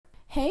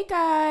Hey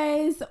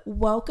guys,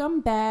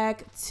 welcome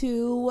back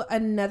to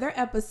another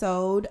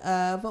episode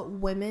of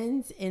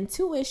Women's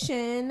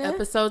Intuition.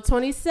 Episode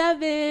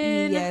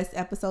 27. Yes,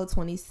 episode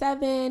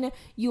 27.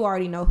 You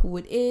already know who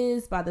it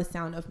is by the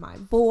sound of my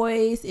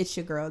voice. It's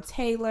your girl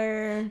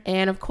Taylor.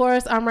 And of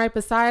course, I'm right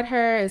beside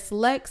her. It's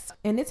Lex.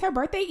 And it's her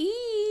birthday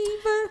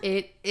eve.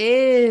 It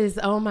is.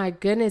 Oh my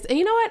goodness. And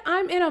you know what?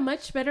 I'm in a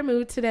much better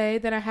mood today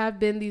than I have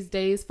been these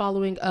days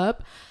following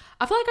up.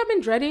 I feel like I've been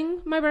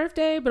dreading my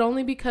birthday, but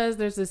only because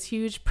there's this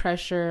huge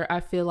pressure, I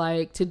feel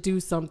like, to do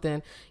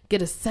something.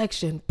 Get a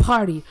section,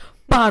 party,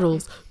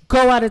 bottles,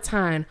 go out of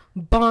town,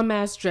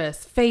 bomb-ass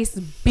dress, face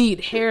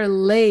beat, hair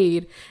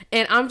laid.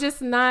 And I'm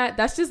just not,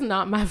 that's just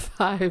not my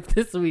vibe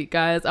this week,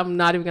 guys. I'm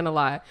not even gonna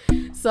lie.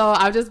 So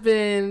I've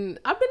been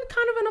kind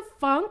of in a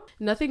funk.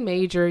 Nothing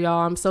major,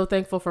 y'all. I'm so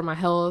thankful for my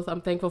health.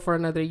 I'm thankful for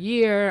another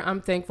year. I'm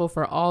thankful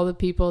for all the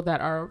people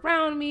that are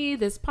around me,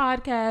 this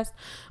podcast.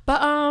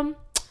 But,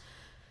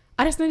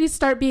 I just need to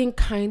start being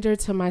kinder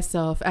to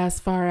myself as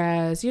far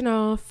as,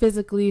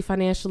 physically,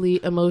 financially,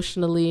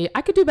 emotionally.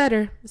 I could do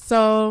better.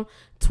 So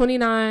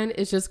 29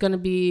 is just going to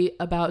be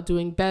about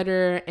doing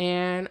better,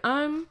 and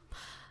I'm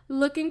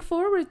looking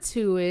forward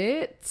to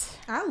it.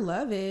 I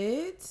love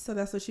it. So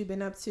that's what you've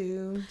been up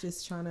to,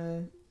 just trying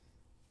to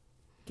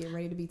get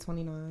ready to be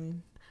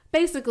 29.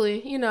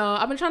 Basically,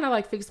 I've been trying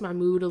to fix my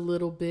mood a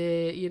little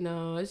bit,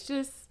 it's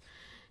just,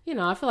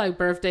 I feel like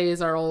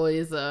birthdays are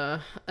always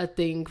a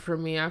thing for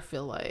me. I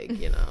feel like,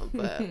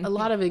 but a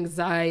lot of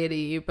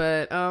anxiety.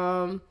 But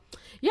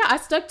yeah, I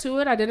stuck to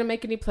it. I didn't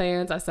make any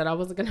plans. I said I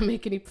wasn't going to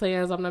make any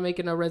plans. I'm not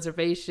making no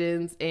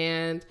reservations.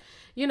 And,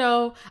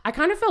 I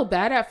kind of felt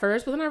bad at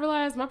first, but then I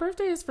realized my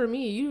birthday is for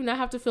me. You do not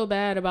have to feel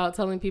bad about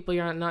telling people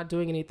you're not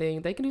doing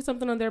anything. They can do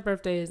something on their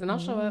birthdays and I'll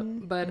show up.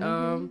 But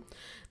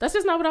that's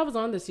just not what I was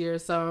on this year.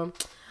 So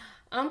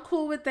I'm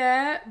cool with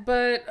that.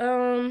 But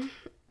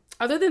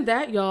other than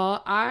that,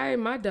 y'all,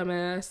 my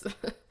dumbass,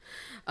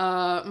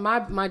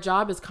 my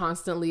job is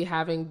constantly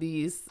having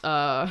these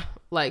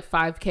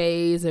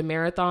 5Ks and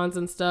marathons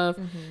and stuff.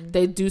 Mm-hmm.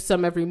 They do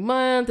some every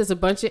month. There's a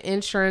bunch of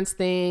insurance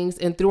things,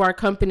 and through our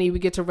company, we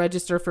get to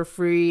register for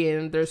free.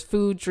 And there's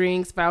food,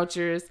 drinks,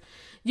 vouchers.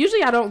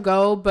 Usually, I don't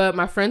go, but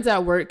my friends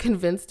at work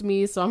convinced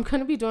me, so I'm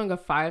gonna be doing a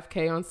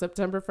 5K on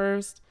September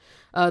 1st,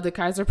 the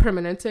Kaiser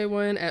Permanente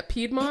one at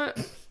Piedmont.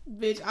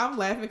 Bitch, I'm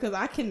laughing because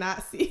I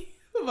cannot see.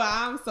 But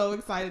I'm so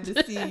excited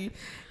to see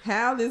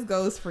how this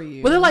goes for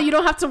you. Well, they're like, you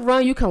don't have to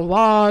run. You can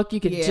walk. You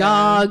can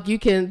jog.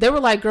 They were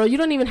like, girl, you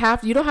don't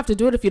have to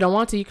do it if you don't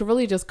want to. You can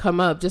really just come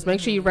up. Just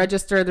make sure you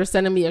register. They're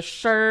sending me a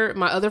shirt.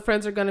 My other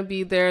friends are going to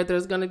be there.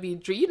 There's going to be,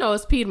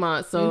 it's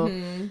Piedmont. So,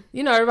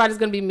 everybody's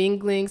going to be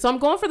mingling. So I'm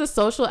going for the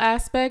social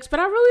aspect, but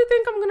I really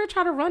think I'm going to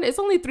try to run it. It's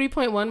only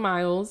 3.1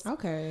 miles.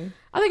 Okay.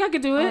 I think I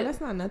could do it. Oh, that's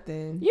not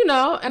nothing. And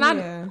I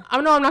know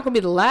I'm not going to be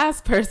the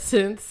last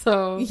person.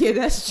 So yeah,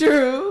 that's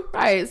true.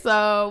 Right.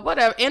 So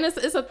whatever. And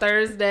it's a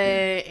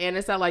Thursday and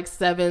it's at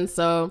 7.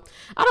 So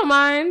I don't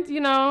mind,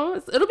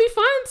 it'll be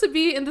fun to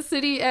be in the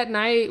city at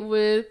night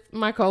with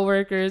my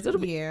coworkers.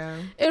 It'll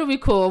be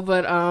cool.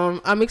 But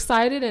I'm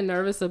excited and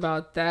nervous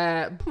about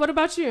that. What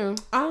about you?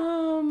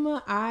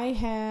 I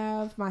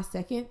have my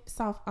second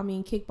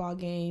kickball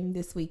game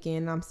this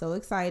weekend. I'm so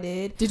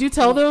excited. Did you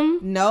tell them?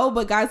 No,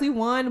 but guys, we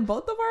won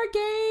both of our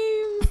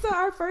games.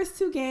 Our first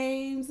 2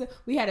 games.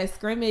 We had a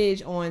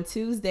scrimmage on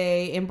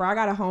Tuesday and bro, I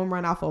got a home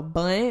run off a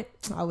bunt.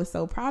 I was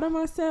so proud of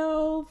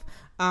myself.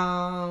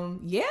 I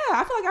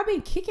feel like I've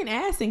been kicking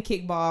ass in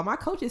kickball. My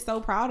coach is so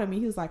proud of me.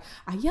 He was like,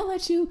 I yell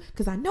at you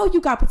because I know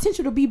you got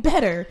potential to be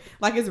better.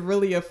 It's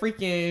really a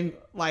freaking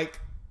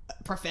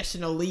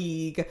professional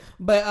league.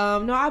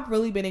 But no, I've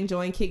really been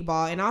enjoying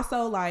kickball. And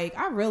also I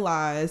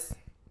realized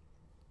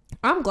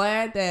I'm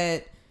glad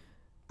that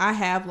I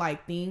have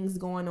things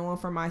going on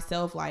for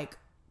myself,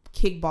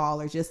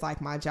 kickball or just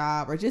my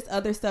job or just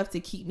other stuff to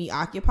keep me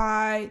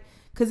occupied.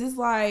 Cause it's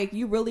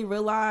you really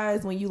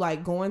realize when you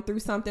going through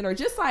something or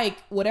just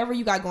whatever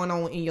you got going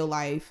on in your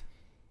life,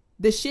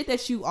 the shit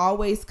that you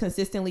always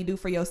consistently do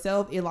for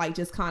yourself, it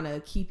just kind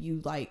of keep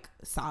you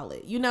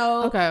solid,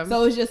 Okay.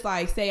 So it's just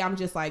say I'm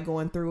just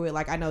going through it.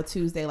 I know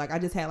Tuesday, I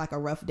just had a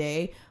rough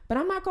day, but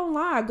I'm not gonna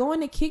lie,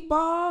 going to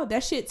kickball,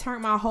 that shit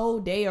turned my whole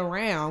day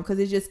around because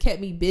it just kept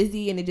me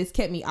busy and it just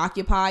kept me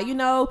occupied,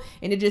 and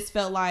it just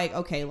felt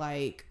okay,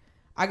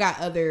 I got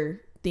other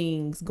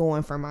things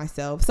going for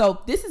myself.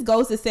 So this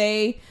goes to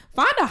say,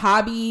 find a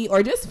hobby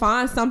or just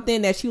find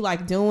something that you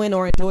like doing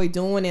or enjoy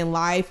doing in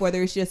life,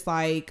 whether it's just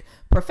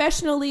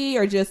professionally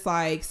or just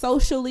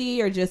socially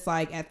or just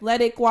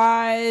athletic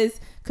wise,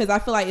 because I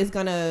feel it's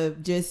gonna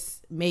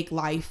just make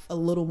life a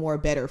little more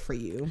better for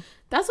you.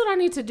 That's what I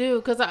need to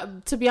do, because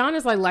to be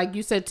honest, like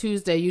you said,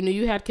 Tuesday, you knew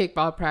you had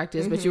kickball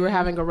practice, but you were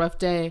having a rough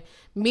day.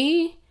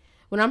 Me,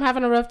 when I'm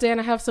having a rough day and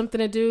I have something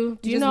to do,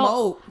 you know,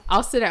 mope.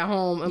 I'll sit at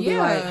home and be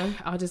like,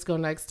 I'll just go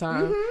next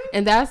time.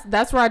 And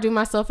that's where I do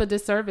myself a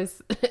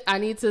disservice. I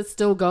need to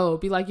still go.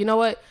 Be like, you know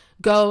what?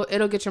 Go.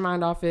 It'll get your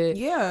mind off it.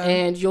 Yeah.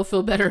 And you'll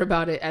feel better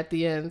about it at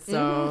the end.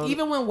 So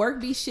even when work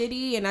be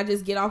shitty and I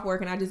just get off work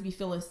and I just be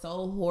feeling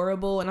so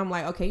horrible and I'm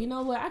like, okay, you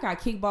know what? I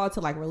got kickball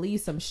to like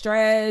release some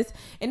stress.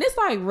 And it's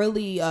like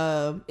really,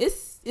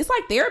 it's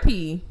like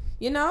therapy.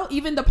 You know,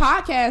 even the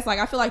podcast, like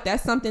I feel like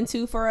that's something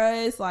too for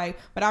us. Like,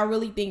 but I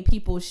really think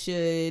people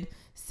should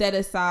set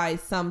aside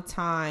some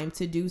time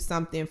to do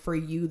something for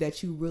you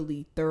that you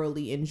really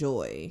thoroughly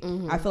enjoy.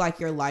 I feel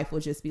like your life will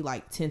just be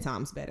like 10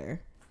 times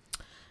better.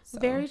 So,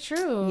 very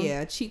true.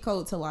 Yeah, cheat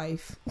code to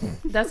life.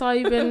 That's all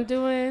you've been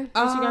doing?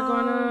 What you got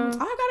going on? I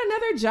got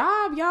another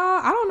job,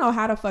 y'all. I don't know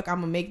how the fuck I'm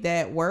gonna make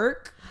that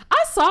work.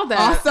 I saw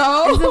that.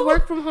 Also, is it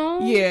work from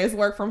home? Yeah, it's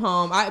work from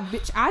home.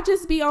 I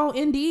just be on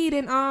Indeed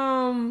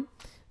and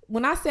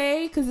when I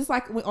say, because it's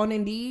like on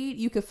Indeed,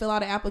 you could fill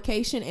out an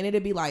application and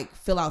it'd be like,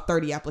 fill out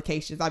 30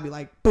 applications. I'd be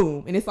like,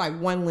 boom. And it's like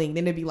one link.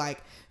 Then it'd be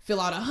like, fill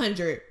out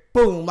 100.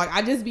 Boom. Like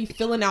I just be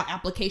filling out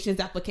applications.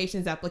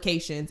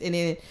 And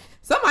then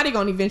somebody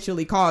gonna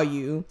eventually call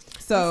you.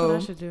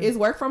 So it's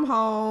work from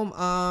home.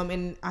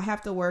 And I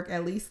have to work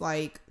at least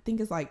like, I think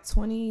it's like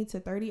 20 to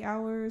 30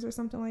 hours or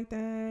something like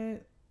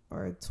that.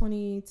 Or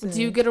 20 to...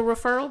 Do you get a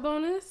referral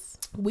bonus?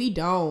 We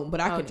don't,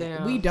 but I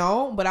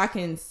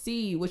can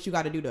see what you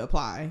got to do to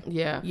apply.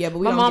 Yeah. But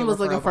my mom was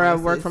looking for a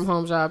work from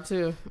home job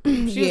too.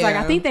 She was like,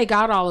 I think they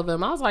got all of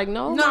them. I was like,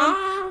 no,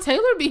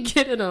 Taylor be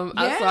getting them.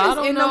 Yes, so I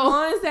don't know. The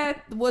ones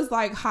that was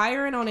like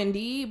hiring on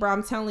Indeed, bro,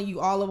 I'm telling you,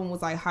 all of them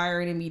was like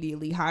hiring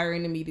immediately,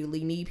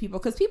 need people,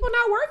 because people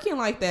not working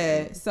like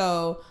that.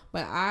 So,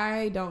 but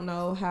I don't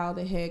know how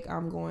the heck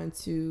I'm going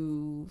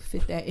to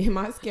fit that in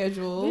my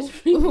schedule.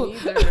 Me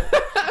either.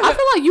 I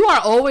feel like you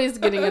are always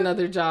getting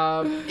another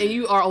job and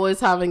you are always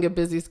having a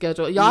busy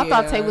schedule. Y'all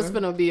thought Tay was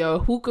finna be a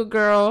hookah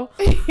girl.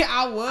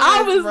 I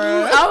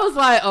was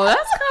like, oh,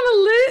 that's kind of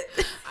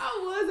lit. I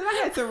was, and I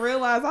had to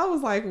realize, I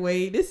was like,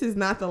 wait, this is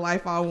not the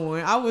life I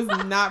want. I was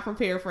not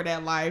prepared for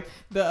that life.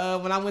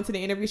 When I went to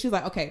the interview, she was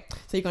like, okay,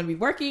 so you're gonna be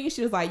working.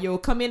 She was like, you'll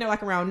come in at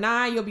like around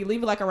 9, you'll be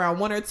leaving like around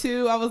 1 or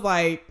 2. I was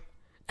like,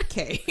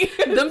 okay.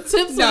 Them tips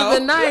would have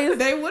been nice.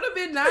 They would have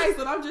been nice,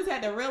 but I just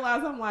had to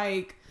realize, I'm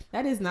like,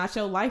 that is not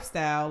your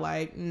lifestyle.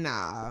 Like,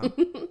 nah.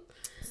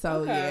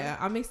 So yeah,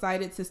 I'm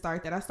excited to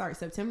start that. I start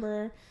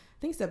September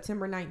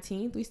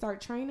 19th we start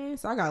training,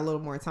 so I got a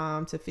little more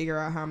time to figure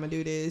out how I'm gonna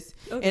do this.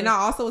 And I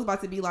also was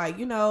about to be like,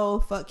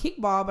 fuck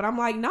kickball, but I'm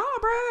like, nah,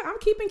 bro, I'm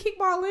keeping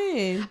kickball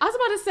in. I was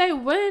about to say,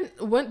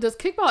 when does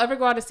kickball ever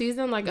go out of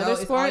season like other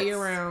sports? It's all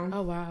year round.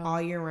 Oh wow,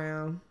 all year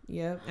round.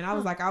 Yep. And I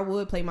was like, I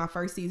would play my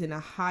first season the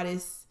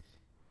hottest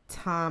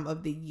time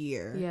of the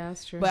year. Yeah,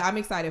 that's true. But I'm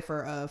excited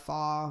for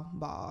fall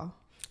ball.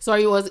 So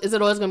is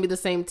it always going to be the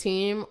same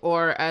team,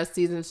 or as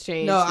seasons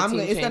change? No,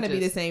 it's going to be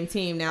the same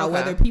team now. Okay.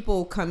 Whether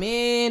people come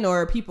in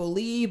or people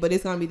leave, but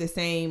it's going to be the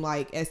same,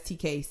 like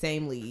STK,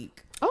 same league.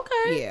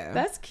 Okay, yeah,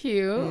 that's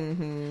cute.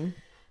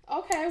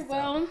 Okay,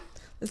 well,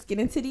 let's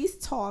get into these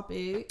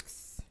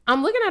topics.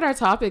 I'm looking at our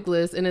topic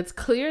list, and it's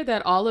clear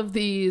that all of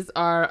these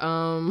are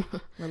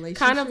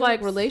kind of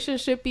like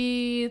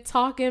relationship-y,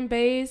 talking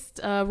based,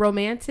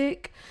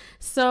 romantic.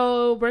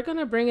 So we're going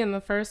to bring in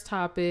the first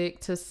topic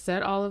to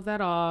set all of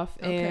that off.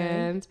 Okay.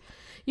 And,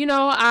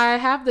 I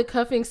have the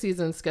cuffing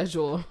season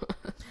schedule.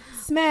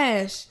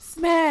 Smash.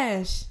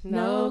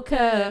 No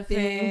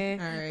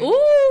cuffing. All right.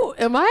 Ooh,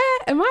 am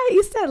I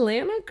East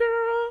Atlanta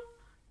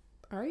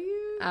girl? Are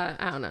you?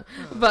 I don't know.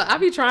 But I'll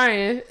be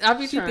trying.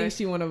 She thinks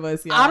she one of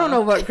us, y'all. I don't know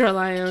what girl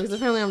I am, because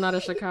apparently I'm not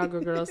a Chicago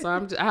girl,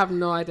 so I have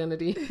no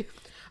identity.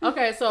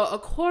 Okay, so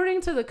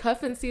according to the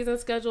cuffing season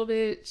schedule,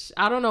 bitch,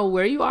 I don't know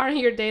where you are in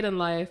your dating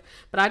life,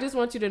 but I just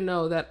want you to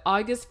know that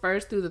August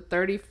 1st through the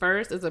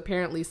 31st is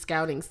apparently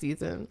scouting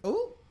season.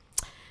 Ooh.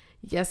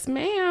 Yes,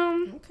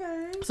 ma'am.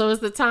 Okay. So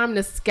it's the time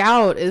to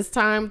scout. It's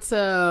time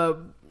to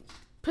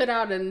put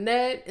out a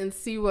net and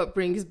see what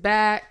brings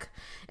back.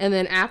 And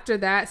then after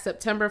that,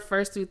 September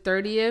 1st through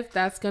 30th,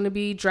 that's going to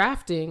be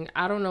drafting.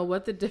 I don't know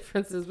what the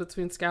difference is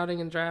between scouting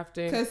and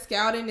drafting. Because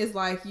scouting is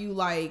like you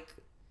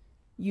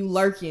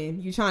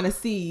lurking, you trying to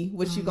see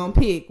what you gonna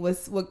pick,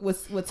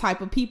 what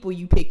type of people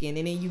you picking,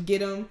 and then you get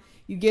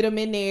them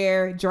in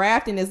there.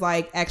 Drafting is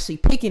like actually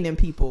picking them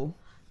people,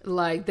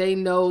 like they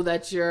know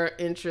that you're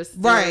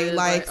interested, right?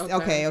 Like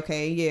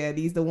okay, yeah,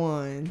 these the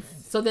ones.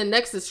 So then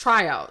next is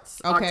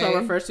tryouts,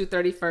 October 1st through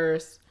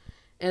 31st,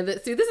 and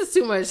this is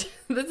too much.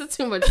 This is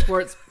too much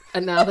sports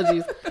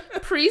analogies.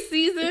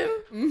 Preseason,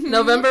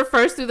 November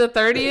 1st through the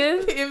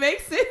 30th. It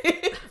makes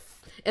sense.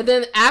 And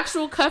then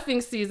actual cuffing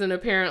season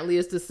apparently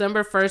is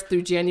December 1st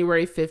through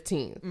January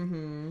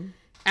 15th.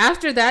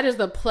 After that is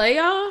the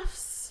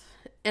playoffs.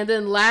 And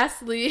then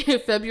lastly,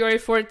 February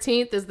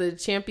 14th is the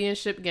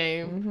championship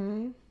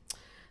game.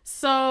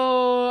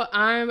 So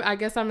I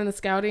guess I'm in the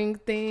scouting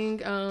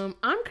thing.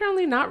 I'm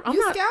currently not. I'm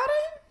you not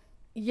scouting?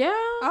 Yeah.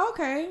 Oh,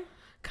 okay.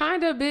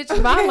 Kinda,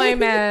 bitch. My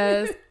lame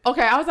ass.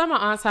 Okay, I was at my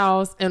aunt's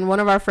house and one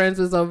of our friends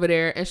was over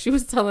there and she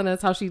was telling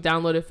us how she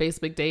downloaded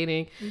Facebook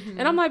dating.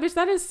 And I'm like, bitch,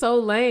 that is so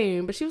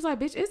lame. But she was like,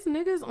 bitch, it's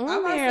niggas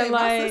on there. Like,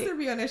 my sister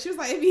be on there. She was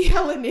like, it be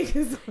hella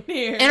niggas on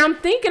there. And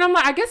I'm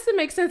like, I guess it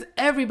makes sense.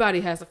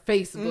 Everybody has a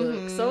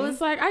Facebook. So it's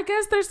like, I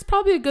guess there's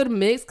probably a good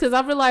mix because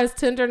I've realized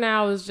Tinder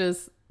now is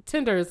just,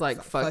 Tinder is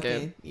like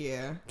fucking.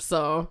 Yeah.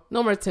 So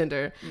no more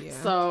Tinder. Yeah.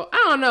 So I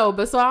don't know.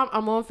 But so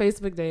I'm on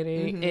Facebook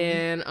dating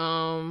and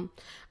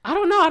I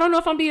don't know. I don't know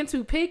if I'm being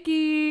too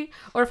picky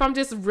or if I'm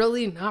just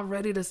really not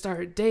ready to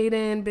start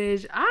dating,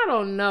 bitch. I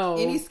don't know.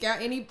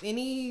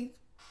 Any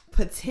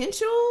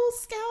potential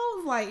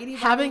scouts? Like anybody?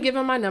 Haven't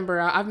given my number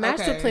out. I've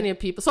matched with plenty of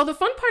people. So the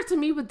fun part to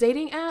me with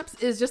dating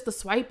apps is just the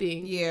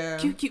swiping. Yeah.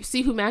 Cute,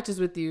 see who matches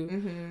with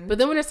you. But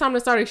then when it's time to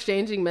start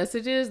exchanging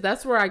messages,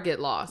 that's where I get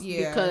lost.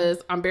 Yeah.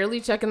 Because I'm barely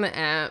checking the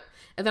app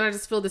and then I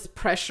just feel this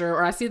pressure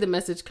or I see the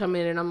message come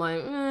in and I'm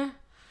like,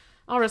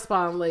 I'll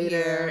respond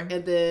later. Yeah.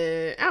 And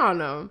then, I don't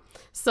know.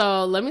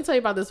 So let me tell you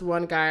about this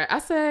one guy. I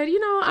said,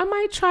 I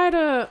might try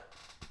to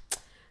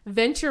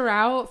venture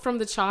out from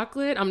the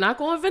chocolate. I'm not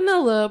going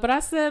vanilla, but I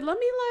said, let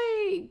me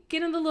like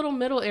get in the little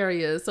middle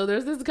areas. So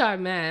there's this guy,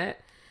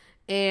 Matt,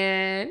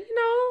 and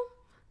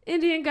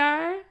Indian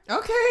guy.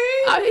 Okay.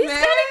 He's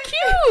kind of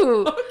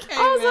cute. Okay,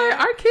 I was like,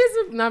 our kids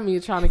would, not me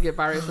trying to get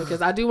biracial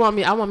because I want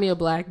me a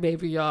black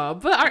baby, y'all,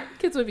 but our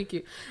kids would be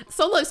cute.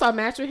 So look, so I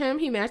match with him.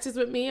 He matches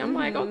with me. I'm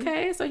like,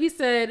 okay. So he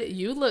said,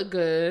 you look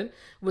good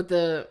with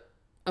the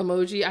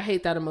emoji. I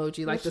hate that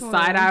emoji. Like the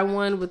side eye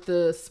one with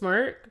the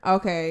smirk.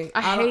 Okay.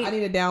 I need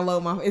to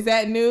download my, is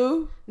that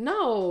new?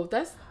 No,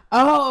 that's.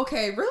 Oh,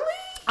 okay. Really?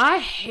 I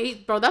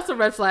hate, bro. That's a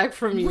red flag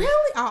for me.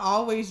 Really? I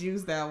always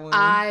use that one.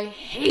 I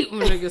hate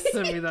when niggas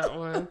send me that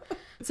one.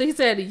 So he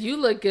said, you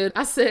look good.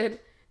 I said,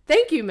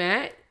 thank you,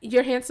 Matt.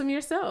 You're handsome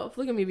yourself.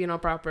 Look at me being all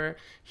proper.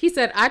 He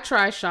said, I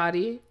try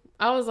shoddy.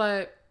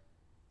 I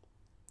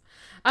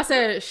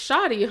said,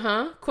 shoddy,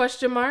 huh? ?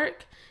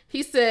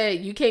 He said,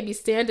 you can't be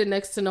standing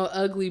next to no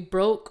ugly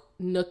broke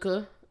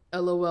nooka.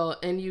 LOL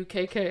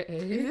NUKKA.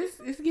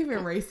 It's giving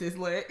racist,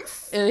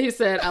 Lex. And he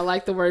said, I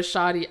like the word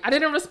shoddy. I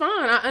didn't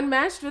respond. I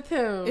unmatched with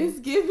him. It's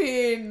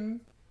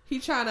giving. He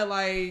trying to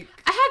like.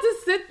 I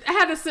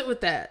had to sit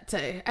with that,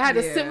 Tay. I had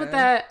to sit with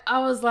that. I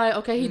was like,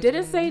 okay, he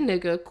didn't say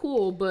nigga,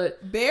 cool,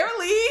 but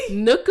barely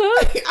nooka.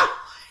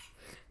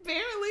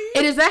 Barely.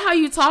 And is that how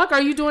you talk? Or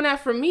are you doing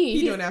that for me?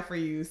 He doing that for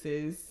you,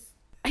 sis.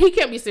 He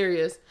can't be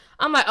serious.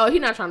 I'm like, oh, he's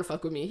not trying to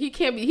fuck with me. He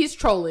can't be. He's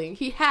trolling.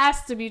 He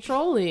has to be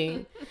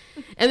trolling.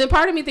 And then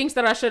part of me thinks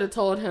that I should have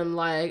told him,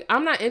 like,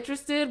 I'm not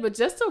interested, but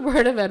just a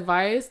word of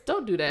advice,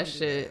 don't do that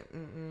shit.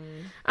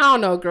 I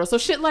don't know, girl. So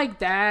shit like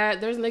that.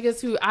 There's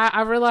niggas who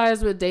I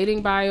realize with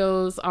dating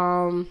bios.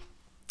 I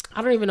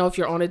don't even know if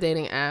you're on a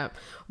dating app,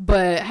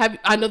 but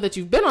I know that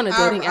you've been on a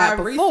dating app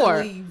before. I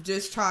recently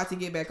just tried to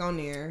get back on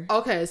there.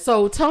 Okay,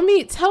 so tell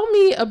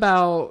me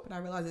about. But I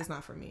realize it's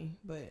not for me,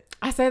 but.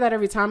 I say that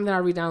every time that I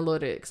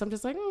re-download it because I'm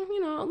just like,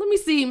 let me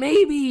see.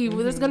 Maybe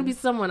there's going to be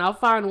someone. I'll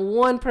find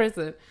one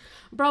person.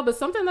 Bro, but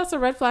something that's a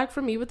red flag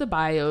for me with the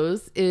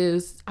bios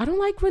is I don't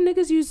like when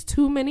niggas use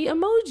too many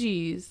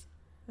emojis.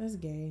 That's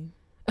gay.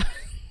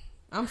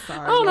 I'm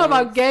sorry. I don't know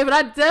about gay, but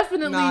I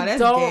definitely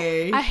don't.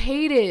 Gay. I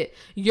hate it.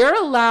 You're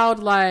allowed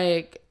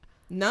like...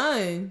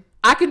 None.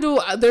 I can do...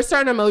 There's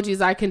certain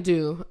emojis I can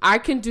do. I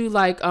can do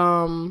like...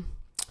 I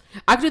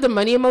can do the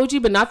money emoji,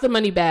 but not the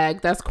money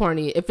bag. That's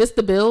corny. If it's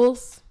the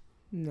bills...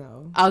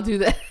 No. I'll do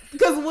that.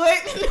 Because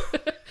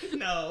what?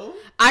 No.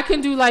 I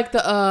can do like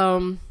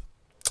the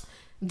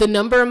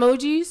number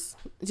emojis.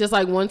 Just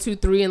like 1, 2,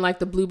 3 and like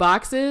the blue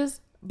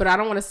boxes. But I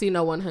don't want to see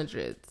no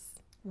 100s.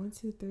 1,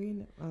 2,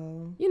 3.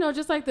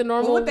 Just like the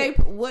normal.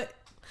 What?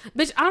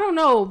 Bitch, I don't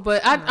know.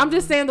 But I'm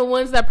just saying the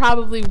ones that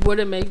probably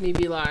wouldn't make me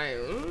be like,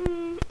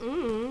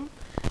 I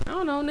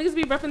don't know. Niggas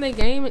be repping their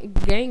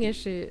gang and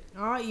shit.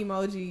 All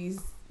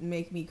emojis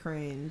make me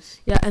cringe.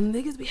 Yeah, and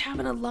niggas be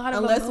having a lot of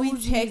unless emojis, we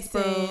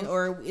texting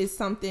or it's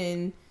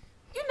something,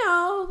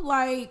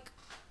 like.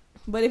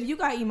 But if you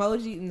got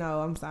emoji,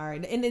 no, I'm sorry.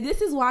 And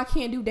this is why I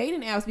can't do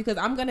dating apps because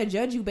I'm gonna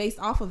judge you based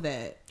off of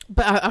that.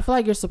 But I feel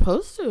like you're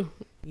supposed to.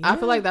 Yeah, I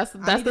feel like that's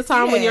the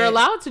time when you're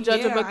allowed to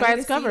judge a book by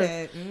its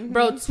cover.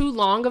 Bro, too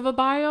long of a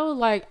bio,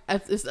 like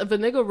if a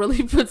nigga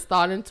really puts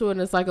thought into it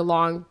and it's like a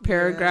long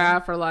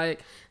paragraph or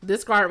like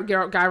this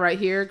guy right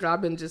here,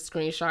 I've been just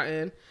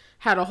screenshotting,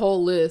 had a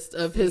whole list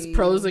of his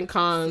pros and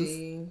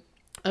cons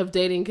of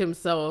dating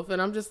himself.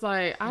 And I'm just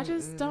like, I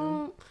just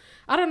don't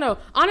know.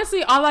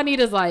 Honestly, all I need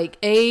is like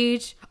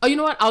age. Oh, you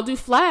know what? I'll do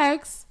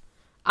flags.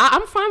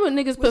 I'm fine with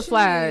niggas put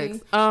flags.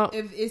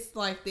 If it's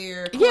like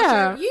their culture.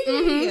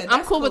 Yeah,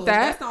 I'm cool with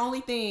that. That's the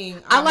only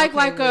thing I like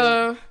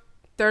a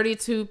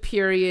 32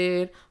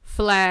 period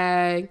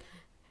flag.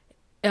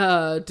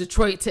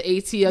 Detroit to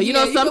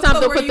ATL. Sometimes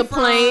they'll put the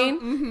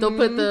plane. They'll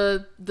put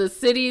the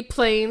city,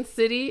 plane,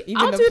 city.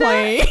 Even I'll the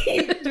plane.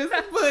 Just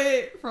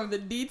put from the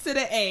D to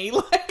the A.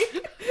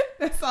 Like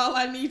that's all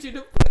I need you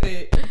to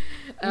put.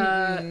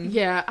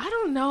 Yeah, I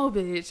don't know,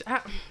 bitch.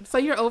 So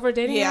you're over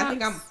dating Yeah, apps? I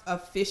think I'm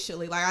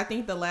officially, like, I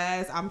think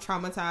I'm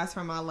traumatized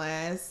from my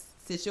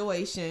last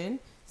situation.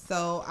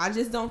 So I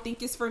just don't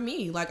think it's for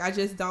me. Like, I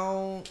just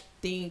don't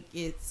think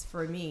it's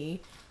for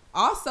me.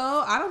 Also,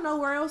 I don't know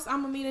where else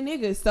I'm gonna meet a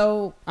nigga.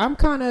 So I'm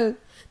kind of.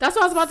 That's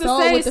what I was about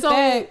to say.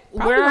 So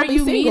where are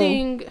you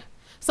meeting?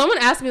 Someone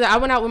asked me that. I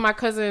went out with my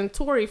cousin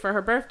Tori for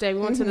her birthday. We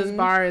went to this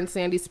bar in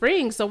Sandy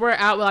Springs. So we're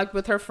out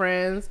with her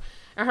friends.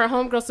 And her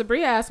homegirl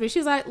Sabria asked me,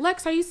 she's like,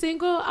 Lex, are you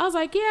single? I was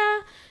like,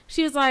 yeah.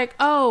 She was like,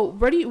 oh,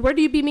 where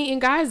do you be meeting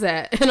guys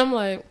at? And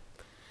I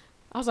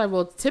was like,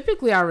 well,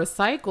 typically I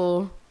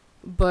recycle.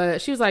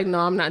 But she was like, no,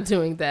 I'm not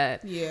doing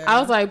that. Yeah. I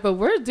was like, but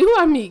where do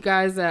I meet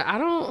guys at?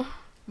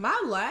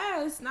 My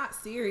last, not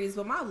series,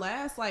 but my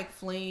last, like,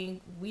 fling,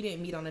 we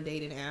didn't meet on a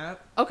dating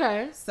app.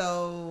 Okay.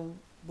 So,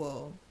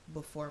 well,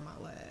 before my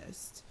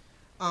last,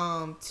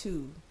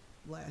 2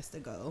 last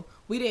ago,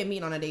 we didn't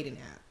meet on a dating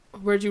app.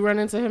 Where'd you run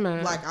into him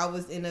at? Like, I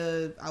was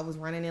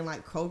running in,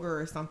 like, Kroger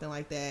or something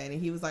like that,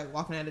 and he was, like,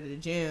 walking out of the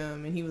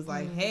gym, and he was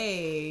like,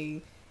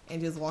 hey,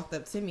 and just walked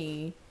up to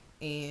me,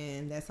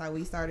 and that's how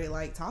we started,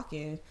 like,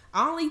 talking.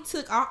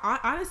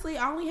 Honestly,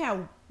 I only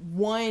had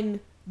one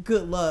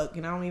good luck,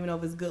 and I don't even know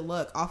if it's good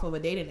luck, off of a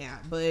dating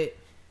app, but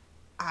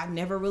I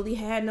never really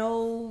had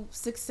no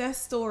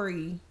success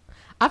story.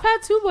 I've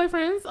had 2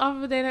 boyfriends off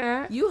of a dating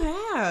app. You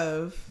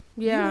have.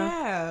 Yeah. You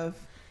have.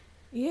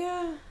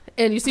 Yeah.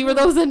 And you see where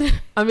those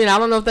end? I mean, I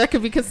don't know if that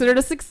could be considered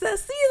a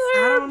success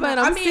either, but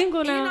I'm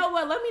single now. You know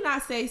what? Let me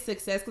not say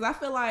success, because I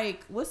feel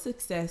like, what's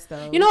success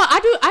though? You know what?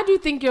 I do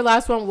think your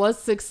last one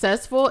was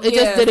successful. It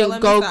just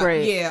didn't go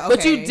great. Yeah, okay.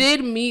 But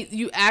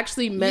you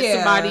actually met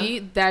somebody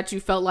that you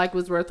felt like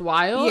was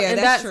worthwhile. Yeah, and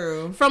that's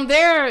true. From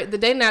there, the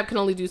dating app can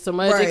only do so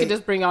much. Right. It can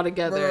just bring y'all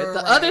together. Right.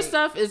 The other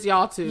stuff is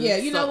y'all two. Yeah,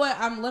 you know what?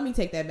 Let me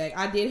take that back.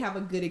 I did have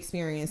a good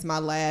experience my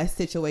last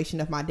situation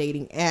of my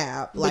dating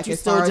app. Like,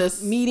 as far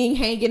as meeting,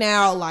 hanging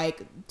out, like,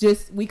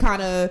 just we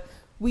did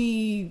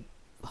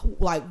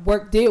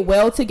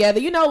well together,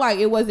 you know, like,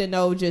 it wasn't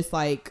just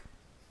like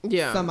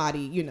somebody,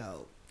 you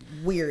know,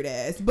 weird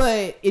ass,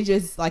 but it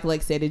just, like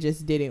Lex said, it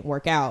just didn't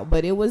work out.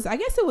 But I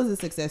guess it was a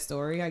success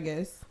story, I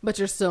guess. But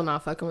you're still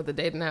not fucking with the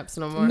dating apps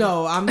no more.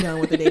 No, I'm done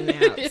with the dating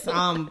apps.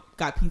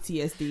 Got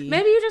PTSD.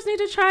 Maybe you just need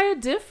to try a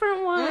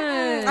different one.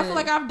 I feel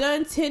like I've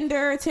done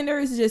Tinder. Tinder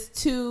is just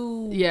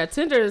too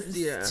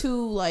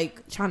too,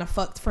 like, trying to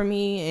fuck for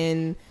me.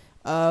 And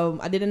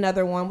I did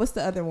another one. What's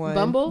the other one?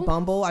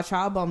 Bumble. I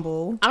tried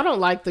Bumble. I don't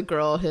like the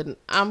girl hidden.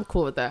 I'm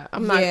cool with that. I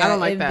don't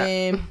like that.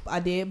 And then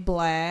I did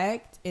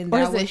Blacked. And or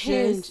that is it was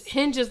Hinge?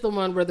 Hinge is the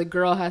one where the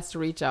girl has to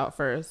reach out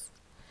first.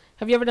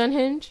 Have you ever done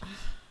Hinge?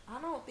 I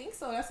don't think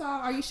so. That's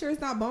all. Are you sure it's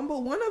not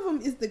Bumble? One of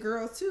them is the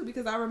girls too,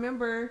 because I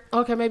remember.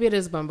 Okay, maybe it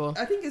is Bumble.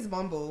 I think it's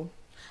Bumble.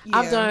 Yeah.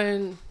 I've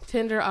done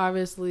Tinder,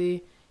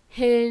 obviously.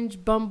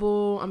 Hinge,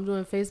 Bumble. I'm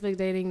doing Facebook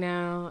dating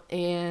now.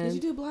 And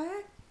did you do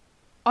Black?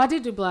 Oh, I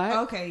did do Black.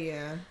 Okay,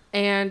 yeah.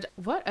 And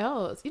what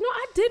else? You know,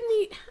 I did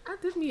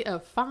meet a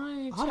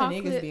fine all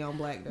chocolate the niggas be on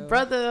Black though.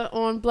 Brother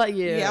on Black,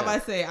 yeah. Yeah, I'm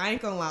about to say, I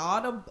ain't gonna lie.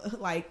 All the,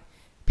 like,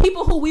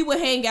 people who we would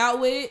hang out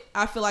with,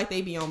 I feel like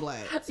they be on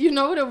Black. You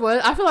know what it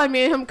was? I feel like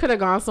me and him could have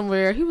gone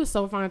somewhere. He was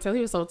so fine too.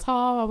 He was so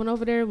tall. I went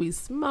over there. We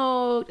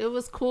smoked. It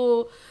was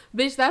cool.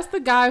 Bitch, that's the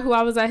guy who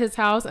I was at his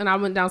house and I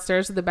went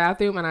downstairs to the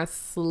bathroom and I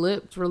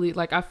slipped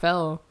I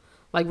fell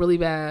like really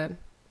bad.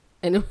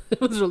 And it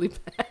was really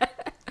bad.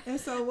 And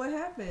so what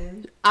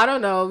happened? I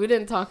don't know. We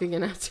didn't talk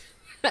again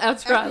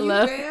after I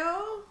left.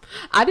 Fell?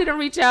 I didn't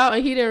reach out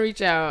and he didn't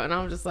reach out. And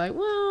I was just like,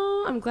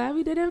 well, I'm glad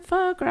we didn't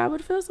fuck or I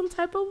would feel some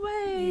type of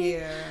way.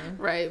 Yeah.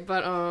 Right.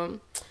 But,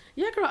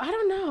 yeah, girl, I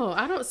don't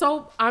know.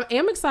 So I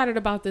am excited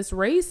about this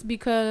race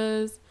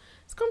because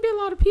it's going to be a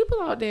lot of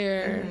people out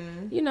there,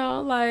 you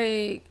know,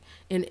 like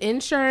in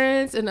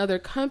insurance and other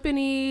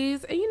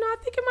companies. And, you know, I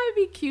think it might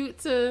be cute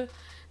to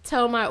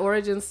tell my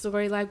origin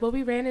story, like, well,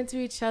 we ran into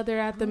each other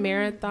at the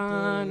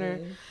marathon, or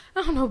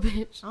I don't know,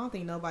 bitch. I don't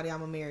think nobody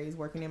I'm gonna marry is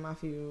working in my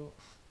field.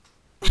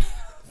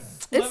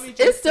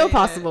 It's still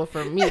possible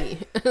for me.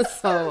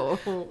 So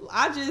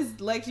I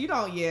just, like, you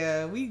don't.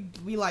 Yeah, we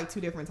like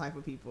 2 different type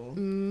of people.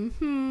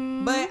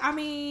 But I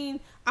mean,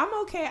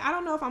 I'm okay. I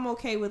don't know if I'm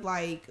okay with,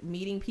 like,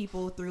 meeting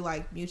people through,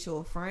 like,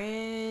 mutual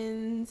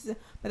friends.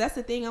 But that's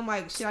the thing. I'm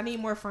like, shit, I need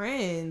more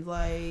friends.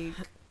 Like.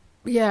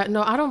 Yeah,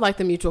 no, I don't like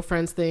the mutual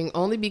friends thing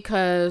only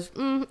because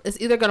it's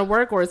either going to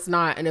work or it's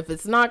not. And if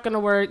it's not going to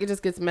work, it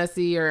just gets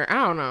messy or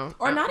I don't know.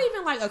 Or not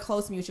even like a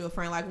close mutual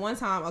friend. Like one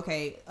time,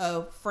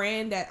 a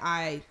friend that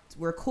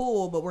we're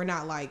cool, but we're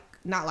not like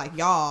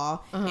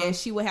y'all. And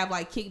she would have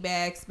like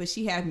kickbacks, but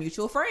she had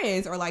mutual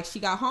friends or like she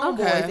got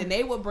homeboys and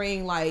they would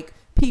bring like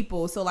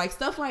people. So like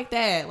stuff like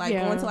that, like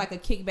going to like a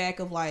kickback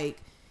of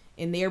like,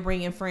 and they're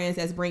bringing friends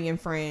that's bringing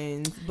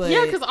friends. But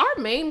yeah, because our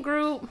main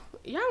group,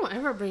 y'all don't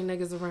ever bring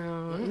niggas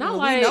around. Not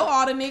like we know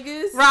all the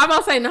niggas. Right, I'm about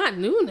to say not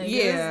new niggas.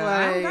 Yeah, like,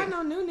 I don't got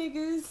no new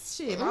niggas.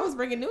 Shit, if I was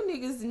bringing new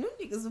niggas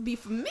would be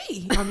for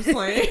me. I'm just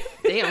playing.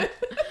 Damn.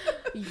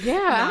 Yeah,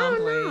 I don't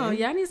know.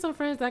 Playing. Y'all need some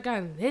friends that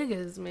got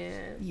niggas,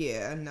 man.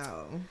 Yeah,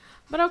 no.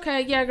 But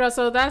okay, yeah, girl.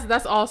 So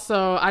that's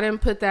also, I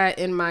didn't put that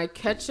in my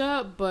catch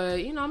up,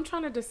 but you know, I'm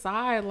trying to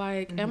decide,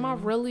 like, am I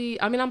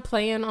really? I mean, I'm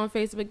playing on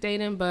Facebook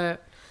dating,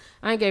 but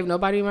I ain't gave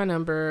nobody my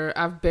number.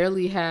 I've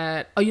barely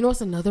had. Oh, you know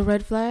what's another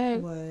red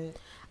flag? What?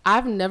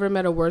 I've never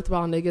met a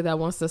worthwhile nigga that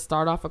wants to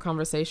start off a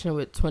conversation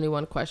with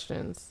 21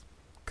 questions.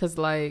 Cause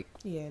like,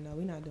 yeah, no,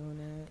 we're not doing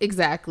that.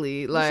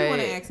 Exactly. What like, you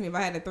want to ask me if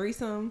I had a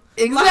threesome?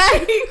 Exactly.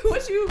 Like,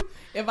 what you?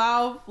 If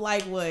I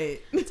like what?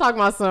 Talking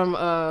about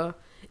some.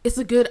 It's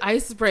a good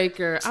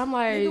icebreaker. I'm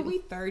like, nigga, we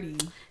 30.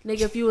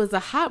 Nigga, if you was a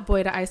hot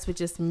boy, the ice would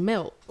just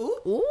melt. Ooh.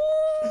 Ooh.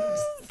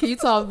 Can you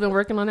tell I've been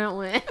working on that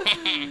one?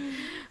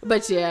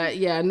 But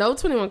yeah, no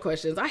 21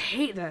 questions. I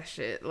hate that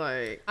shit.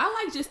 Like,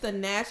 I like just the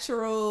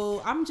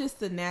natural. I'm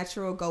just a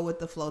natural go with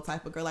the flow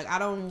type of girl. Like, I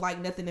don't like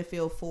nothing to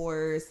feel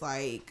forced.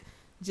 Like,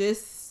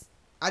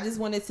 I just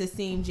want it to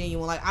seem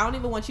genuine. Like, I don't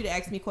even want you to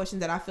ask me questions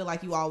that I feel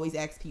like you always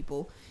ask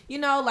people. You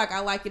know, like,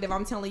 I like it if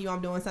I'm telling you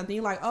I'm doing something.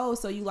 You're like, oh,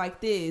 so you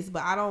like this.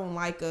 But I don't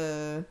like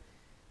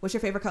what's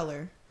your favorite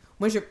color?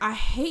 I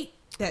hate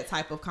that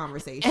type of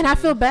conversation. And I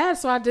feel bad.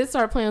 So I did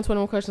start playing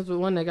 21 questions with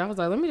one nigga. I was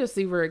like, let me just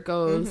see where it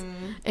goes.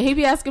 And he'd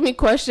be asking me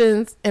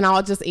questions and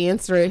I'll just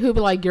answer it. He'll be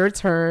like, your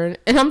turn.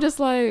 And I'm just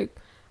like,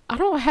 I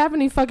don't have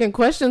any fucking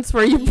questions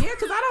for you. Yeah,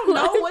 because I don't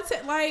know what's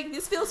it like.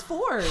 This feels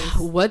forced.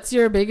 What's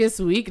your biggest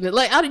weakness?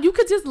 Like, you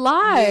could just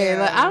lie.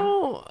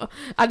 Yeah. Like,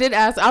 I did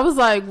ask. I was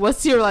like,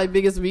 what's your like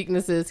biggest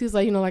weaknesses? He's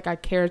like, you know, like, I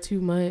care too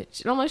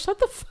much. And I'm like, shut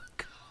the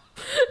fuck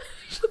up.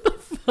 Shut the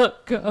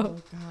fuck up.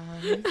 Oh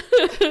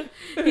God.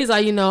 He's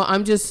like, you know,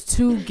 I'm just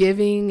too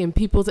giving, and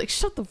people's like,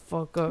 shut the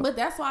fuck up. But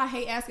that's why I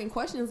hate asking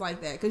questions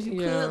like that, because you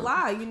could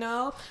lie. You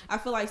know, I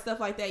feel like stuff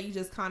like that you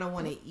just kind of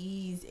want to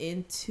ease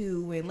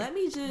into, and let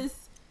me just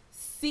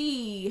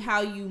see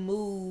how you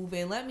move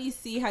and let me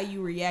see how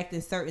you react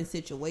in certain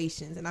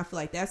situations. And I feel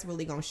like that's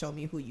really gonna show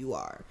me who you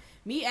are.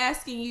 Me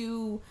asking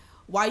you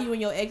why you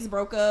and your ex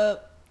broke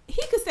up,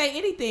 he could say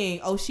anything.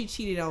 Oh, she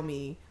cheated on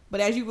me. But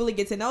as you really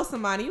get to know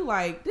somebody, you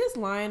like, this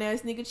lying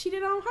ass nigga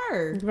cheated on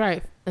her,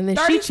 right? And then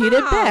she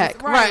cheated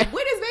back, right?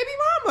 With his baby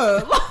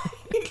mama.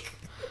 Like,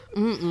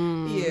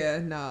 yeah,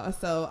 no.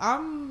 So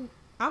I'm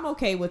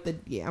okay with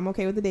I'm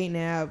okay with the dating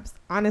apps.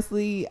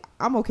 Honestly,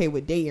 I'm okay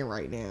with dating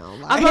right now.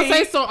 Like, I was gonna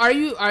say, so are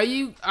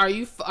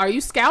you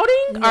scouting?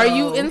 No, are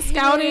you in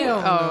scouting?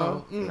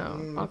 No.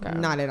 No. Okay.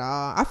 Not at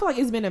all. I feel like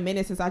it's been a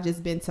minute since I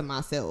just been to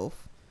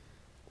myself.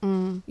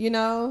 You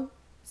know?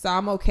 So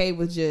I'm okay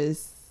with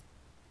just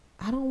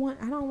I don't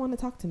want to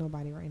talk to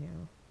nobody right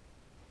now.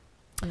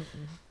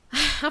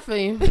 I feel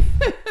you.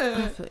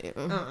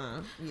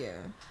 Yeah.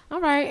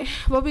 All right.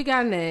 What we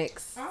got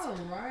next?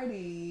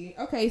 Alrighty.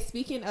 Okay,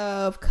 speaking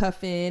of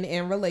cuffing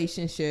and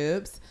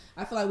relationships,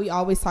 I feel like we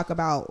always talk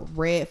about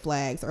red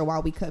flags or why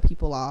we cut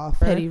people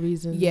off. Petty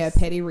reasons. Yeah,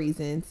 petty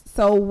reasons.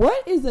 So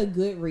what is a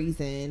good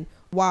reason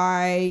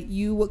why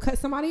you would cut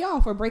somebody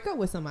off or break up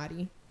with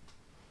somebody?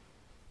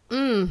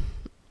 You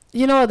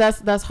know,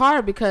 that's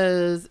hard,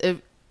 because if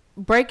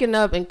breaking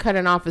up and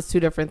cutting off is two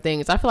different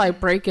things. I feel like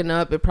breaking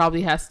up, it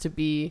probably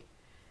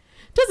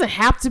doesn't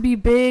have to be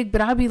big, but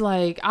I'm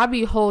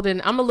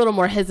a little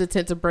more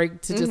hesitant to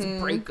just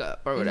break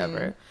up or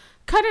whatever.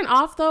 Cutting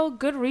off, though,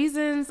 good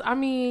reasons. I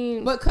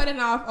mean, but cutting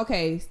off,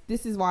 okay,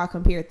 this is why I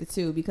compared the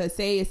two, because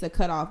say it's a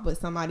cutoff, but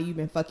somebody you've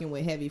been fucking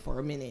with heavy for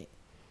a minute.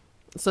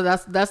 So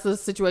that's the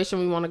situation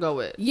we want to go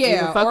with.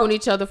 Yeah, fuck with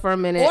each other for a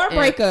minute or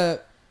break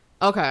up.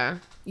 Okay.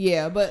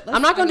 Yeah, but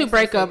I'm not gonna do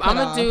breakup. I'm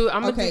gonna do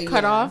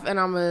cut yeah. off, and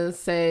I'm gonna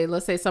say,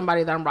 let's say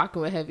somebody that I'm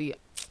rocking with heavy.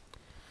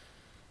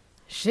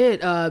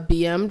 Shit,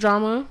 BM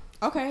drama.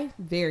 Okay,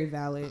 very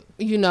valid.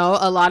 You know,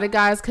 a lot of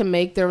guys can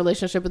make their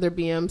relationship with their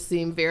BM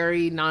seem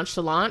very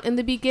nonchalant in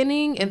the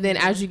beginning, and then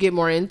as you get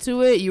more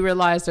into it, you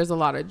realize there's a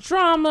lot of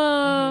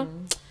drama.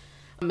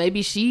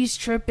 Maybe she's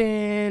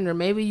tripping, or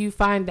maybe you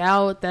find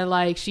out that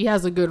like she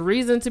has a good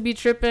reason to be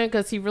tripping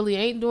because he really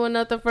ain't doing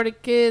nothing for the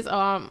kids.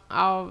 I'll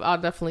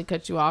definitely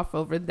cut you off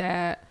over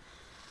that.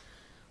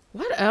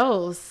 What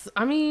else?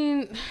 I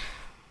mean,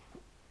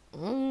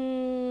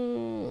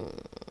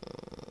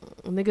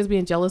 niggas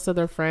being jealous of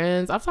their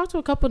friends. I've talked to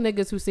a couple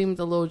niggas who seemed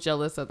a little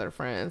jealous of their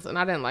friends, and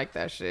I didn't like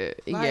that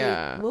shit. Like,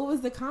 yeah. What was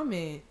the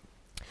comment?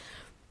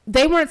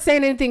 They weren't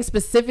saying anything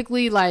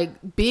specifically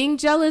like being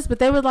jealous, but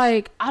they were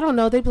like, I don't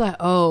know. They'd be like,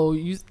 oh,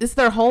 it's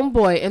their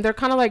homeboy. And they're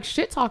kind of like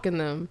shit talking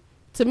them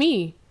to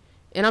me.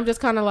 And I'm just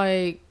kind of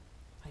like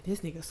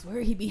this nigga swear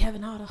he be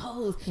having all the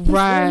hoes.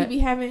 Right. He be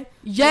having.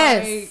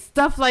 Yes. Like,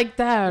 stuff like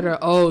that. Or,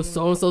 oh,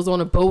 so-and-so's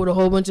on a boat with a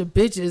whole bunch of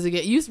bitches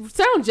again. You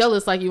sound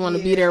jealous like you want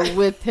to be there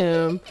with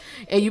him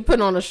and you put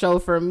on a show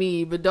for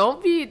me. But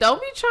don't be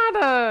trying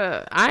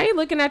to, I ain't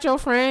looking at your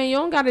friend. You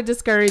don't got to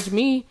discourage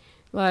me.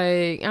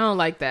 Like, I don't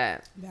like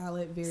that.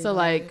 Valid, very so valid.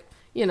 like,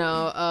 you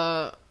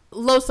know,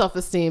 low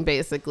self-esteem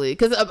basically,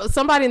 because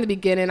somebody in the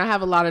beginning, I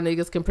have a lot of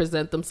niggas can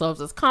present themselves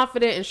as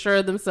confident and sure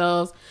of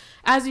themselves,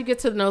 as you get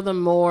to know them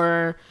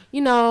more,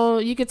 you know,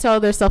 you could tell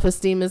their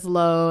self-esteem is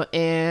low.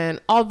 And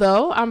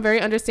although I'm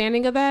very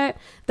understanding of that,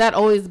 that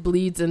always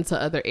bleeds into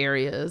other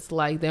areas.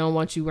 Like, they don't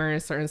want you wearing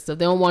certain stuff.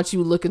 They don't want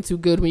you looking too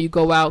good when you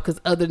go out because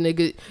other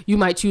niggas, you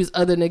might choose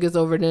other niggas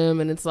over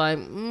them. And it's like,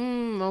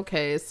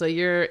 okay, so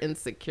you're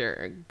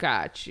insecure.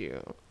 Got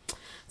you.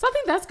 So I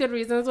think that's good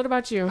reasons. What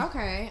about you?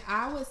 Okay,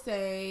 I would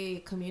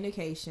say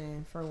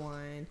communication for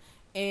one.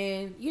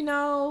 And, you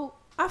know,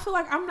 I feel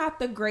like I'm not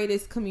the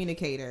greatest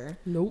communicator.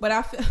 Nope. But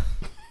I feel...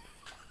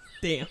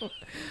 Damn.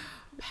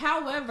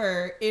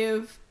 However,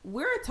 if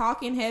we're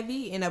talking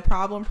heavy and a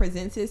problem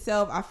presents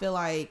itself, I feel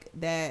like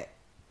that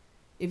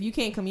if you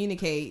can't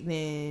communicate,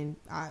 then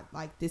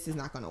this is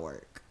not going to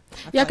work.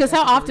 Yeah, because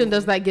how often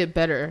does that get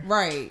better?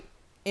 Right.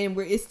 And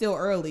it's still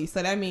early.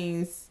 So that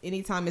means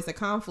anytime it's a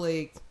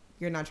conflict,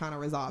 you're not trying to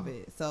resolve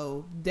it.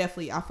 So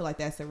definitely, I feel like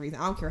that's the reason.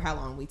 I don't care how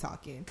long we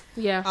talking.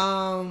 Yeah.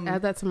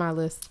 Add that to my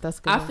list. That's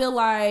good. I feel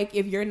like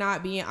if you're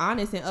not being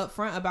honest and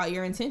upfront about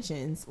your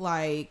intentions,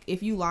 like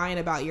if you lying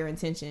about your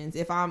intentions,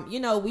 if I'm, you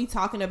know, we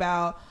talking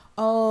about,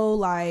 oh,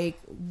 like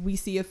we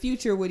see a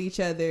future with each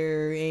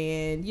other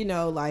and, you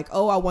know, like,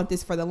 oh, I want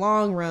this for the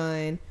long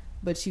run,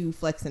 but you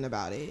flexing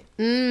about it.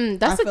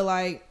 I feel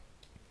like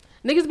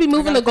niggas be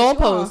moving the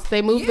goalposts.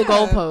 They move the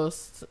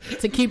goalposts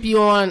to keep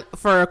you on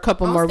for a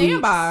couple more weeks.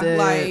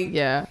 Like,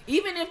 yeah.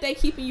 Even if they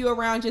keeping you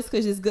around just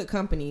because it's good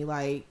company,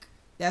 like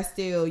that's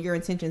still your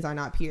intentions are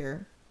not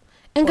pure.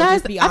 And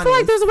guys, I feel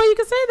like there's a way you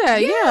can say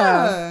that.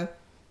 Yeah.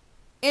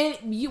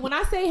 And when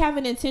I say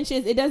having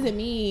intentions, it doesn't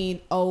mean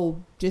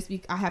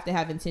I have to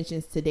have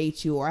intentions to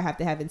date you or I have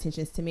to have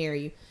intentions to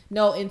marry you.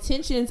 No,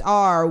 intentions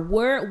are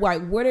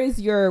what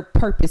is your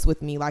purpose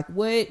with me? Like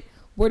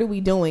what are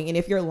we doing? And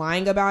if you're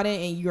lying about it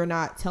and you're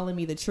not telling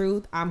me the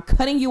truth, I'm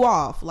cutting you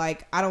off.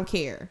 Like, I don't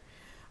care.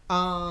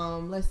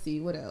 Let's see.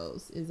 What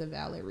else is a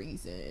valid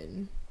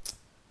reason?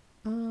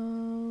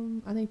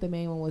 I think the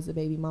main one was the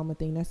baby mama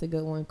thing. That's a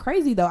good one.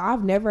 Crazy, though.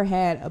 I've never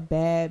had a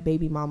bad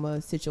baby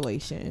mama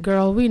situation.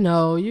 Girl, we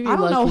know. I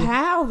don't know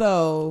how,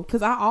 though.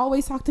 Because I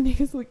always talk to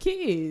niggas with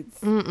kids.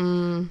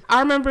 I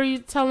remember you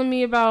telling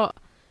me about,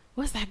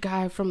 what's that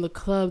guy from the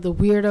club? The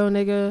weirdo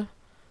nigga?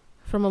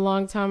 From a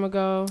long time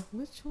ago.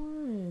 Which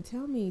one?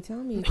 Tell me.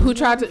 Who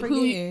tried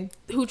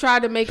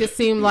to make it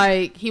seem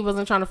like he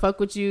wasn't trying to fuck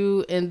with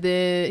you, and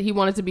then he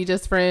wanted to be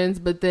just friends,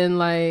 but then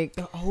like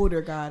the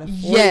older guy, the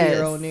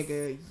 40-year-old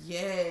nigga.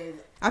 Yes.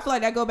 I feel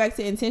like that go back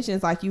to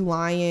intentions, like you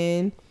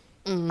lying.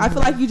 I feel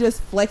like you just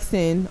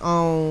flexing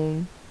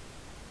on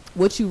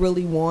what you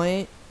really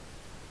want.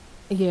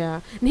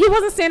 Yeah, and he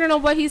wasn't standing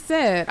on what he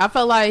said. I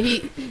felt like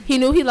he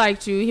knew he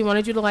liked you. He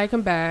wanted you to like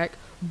him back.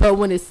 But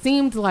when it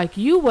seemed like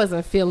you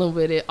wasn't feeling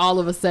with it, all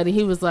of a sudden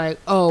he was like,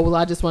 oh, well,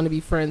 I just want to be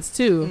friends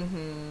too.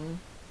 Mm-hmm.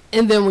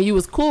 And then when you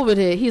was cool with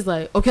it, he's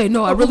like, okay,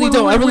 no, I really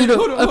don't.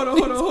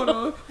 Hold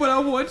on. But I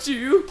want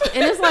you.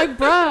 And it's like,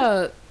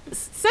 bruh,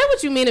 say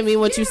what you mean and mean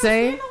what you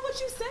say. Stand on what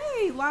you say.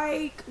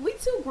 Like, we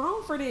too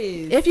grown for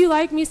this. If you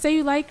like me, say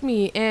you like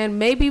me. And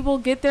maybe we'll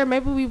get there,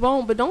 maybe we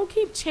won't. But don't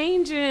keep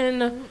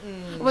changing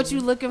what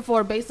you looking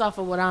for based off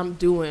of what I'm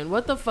doing.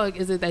 What the fuck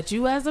is it that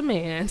you as a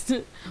man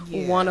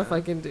want to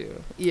fucking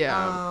do?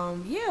 Yeah.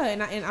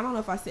 And I don't know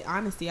if I say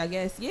honesty, I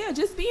guess. Yeah,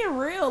 just being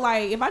real.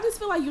 Like, if I just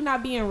feel like you're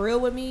not being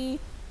real with me,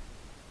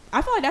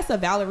 I feel like that's a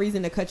valid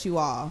reason to cut you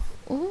off.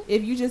 Mm-hmm.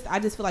 If I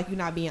just feel like you're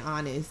not being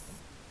honest,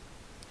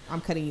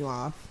 I'm cutting you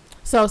off.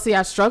 So, see,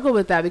 I struggle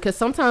with that because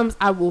sometimes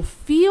I will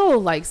feel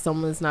like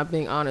someone's not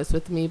being honest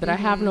with me, but I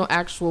have no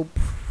actual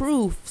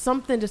proof.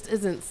 Something just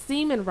isn't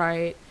seeming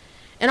right.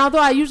 And although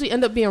I usually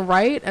end up being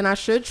right and I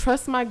should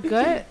trust my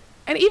gut,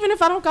 and even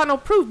if I don't got no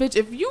proof, bitch,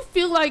 if you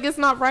feel like it's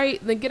not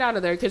right, then get out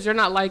of there because you're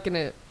not liking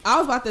it. I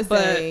was about to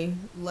say,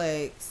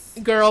 Lex.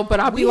 Girl, but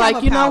I'll be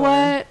like, you know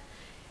what?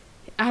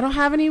 I don't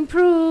have any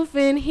proof,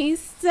 and he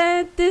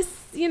said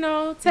this, you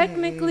know,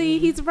 technically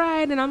he's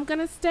right, and I'm going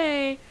to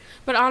stay.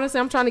 But honestly,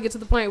 I'm trying to get to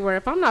the point where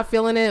if I'm not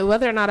feeling it,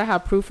 whether or not I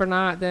have proof or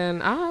not,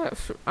 then I'm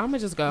going to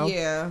just go.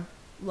 Yeah.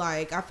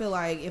 Like, I feel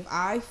like if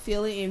I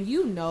feel it, and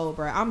you know,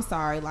 bro, I'm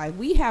sorry. Like,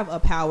 we have a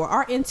power.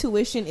 Our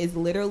intuition is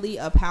literally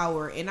a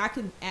power. And I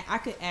could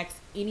ask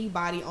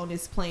anybody on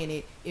this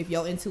planet if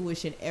your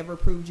intuition ever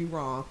proved you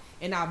wrong.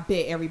 And I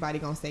bet everybody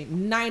gonna say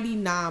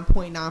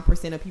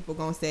 99.9% of people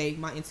gonna say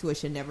my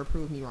intuition never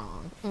proved me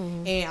wrong.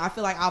 Mm-hmm. And I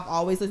feel like I've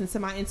always listened to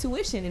my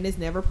intuition and it's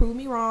never proved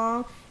me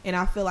wrong. And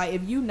I feel like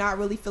if you not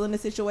really feeling the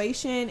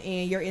situation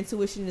and your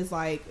intuition is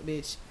like,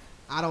 bitch,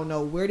 I don't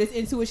know where this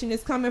intuition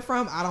is coming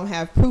from. I don't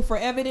have proof or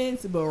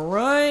evidence, but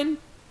run,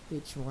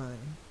 bitch, run.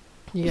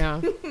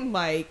 Yeah.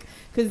 Like,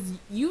 because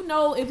you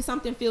know if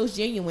something feels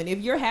genuine. If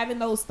you're having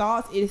those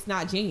thoughts, it's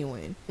not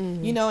genuine.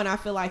 Mm-hmm. You know, and I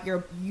feel like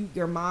your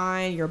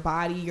mind, your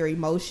body, your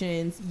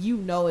emotions, you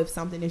know if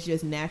something is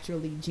just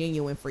naturally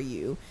genuine for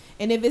you.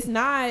 And if it's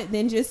not,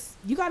 then just,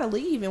 you got to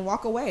leave and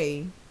walk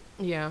away.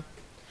 Yeah.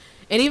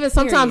 And even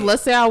sometimes, Period.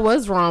 let's say I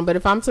was wrong, but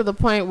if I'm to the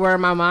point where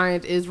my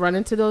mind is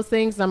running to those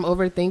things, I'm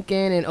overthinking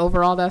and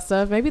over all that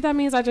stuff, maybe that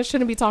means I just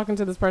shouldn't be talking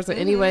to this person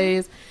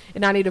anyways,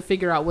 and I need to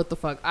figure out what the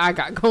fuck I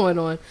got going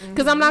on.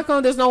 Because I'm not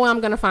going, there's no way I'm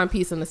going to find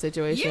peace in the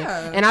situation.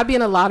 Yeah. And I'd be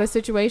in a lot of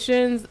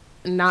situations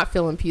not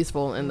feeling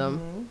peaceful in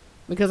them.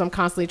 Because I'm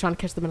constantly trying to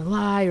catch them in a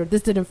lie, or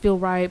this didn't feel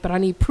right, but I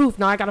need proof.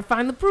 Now I got to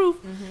find the proof.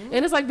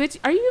 And it's like, bitch,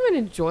 are you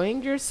even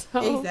enjoying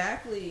yourself?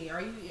 Exactly.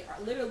 Are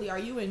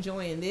you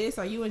enjoying this?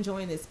 Are you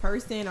enjoying this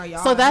person? Are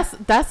y'all? So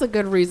that's a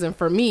good reason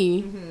for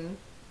me.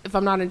 If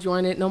I'm not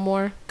enjoying it no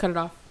more, cut it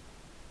off.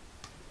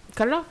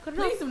 Cut it off. Cut it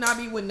off. Please do not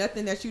be with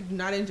nothing that you do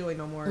not enjoy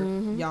no more.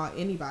 Y'all,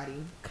 anybody.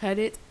 Cut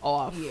it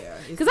off. Yeah.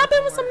 Because I've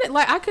been with somebody,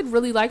 like, I could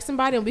really like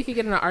somebody and we could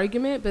get in an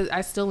argument, but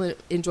I still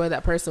enjoy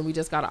that person. We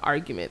just got an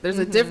argument. There's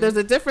there's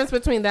a difference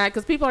between that,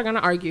 because people are going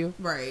to argue.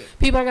 Right.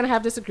 People are going to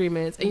have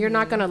disagreements, and you're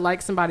not going to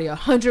like somebody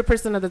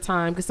 100% of the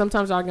time, because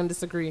sometimes y'all going to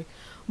disagree.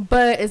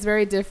 But it's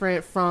very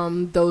different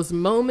from those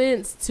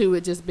moments to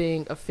it just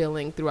being a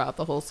feeling throughout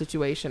the whole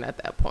situation at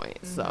that point.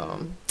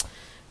 So...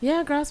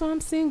 yeah, girl, that's why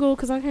I'm single,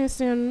 because I can't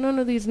stand none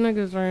of these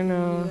niggas right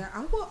now. Yeah,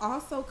 I will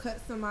also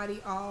cut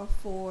somebody off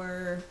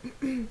for,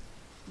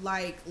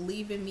 like,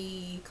 leaving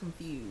me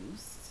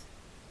confused.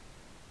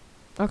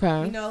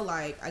 Okay. You know,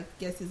 like, I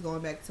guess it's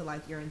going back to,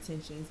 like, your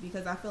intentions.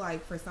 Because I feel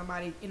like for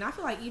somebody, and I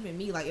feel like even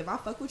me, like, if I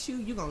fuck with you,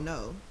 you gonna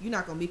know. You're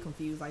not gonna be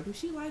confused. Like, does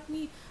she like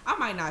me? I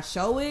might not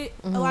show it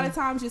a lot of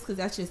times just because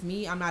that's just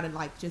me. I'm not,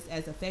 like, just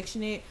as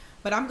affectionate.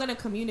 But I'm going to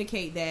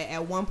communicate that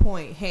at one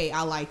point, hey,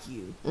 I like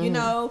you, you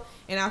know?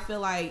 And I feel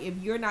like if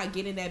you're not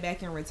getting that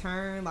back in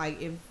return, like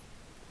if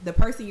the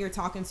person you're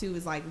talking to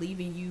is like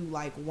leaving you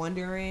like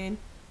wondering,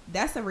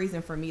 that's a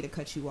reason for me to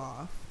cut you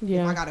off.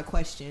 Yeah. If I got a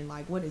question,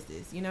 like, what is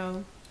this, you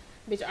know?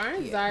 Bitch, our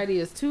anxiety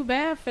is too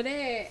bad for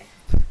that.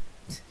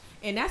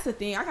 And that's the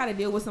thing. I got to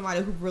deal with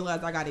somebody who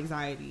realized I got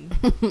anxiety.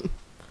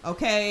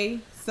 Okay?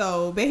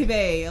 So,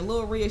 baby, a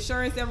little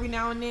reassurance every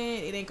now and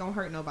then, it ain't going to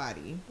hurt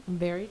nobody.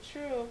 Very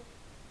true.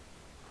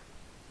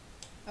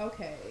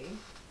 Okay.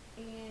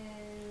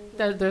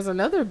 And There's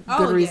another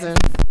good reason.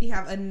 Yes. We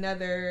have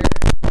another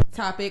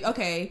topic.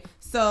 Okay.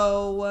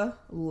 So,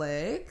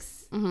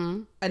 Lex,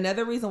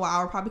 another reason why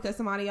I would probably cut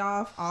somebody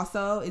off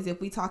also is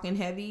if we talking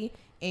heavy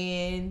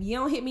and you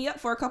don't hit me up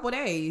for a couple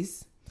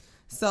days.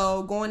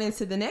 So, going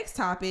into the next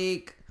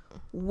topic,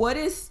 what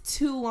is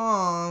too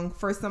long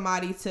for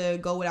somebody to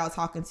go without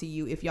talking to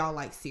you if y'all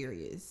like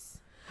serious?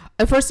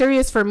 If we're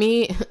serious, for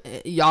me,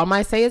 y'all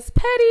might say it's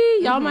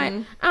petty. Y'all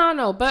might, I don't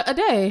know, but a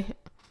day.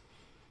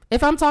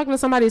 If I'm talking to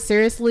somebody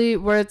seriously,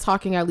 we're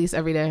talking at least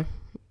every day.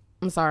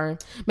 I'm sorry.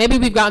 Maybe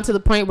we've gotten to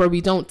the point where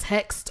we don't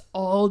text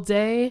all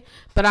day,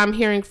 but I'm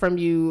hearing from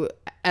you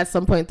at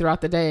some point throughout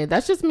the day.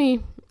 That's just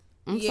me.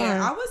 I'm sorry.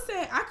 I would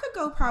say I could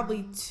go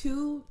probably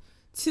two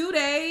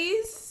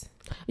days.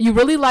 You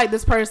really like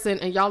this person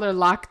and y'all are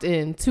locked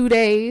in 2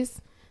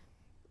 days.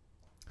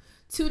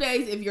 2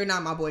 days if you're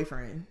not my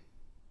boyfriend.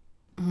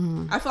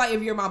 I feel like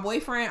if you're my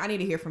boyfriend, I need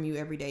to hear from you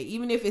every day.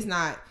 Even if it's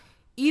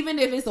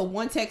a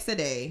one text a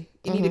day,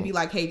 it need to be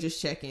like, hey,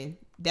 just checking.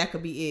 That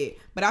could be it.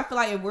 But I feel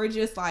like if we're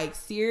just like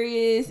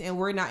serious and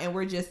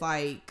we're just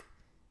like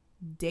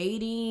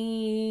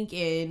dating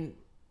and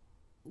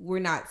we're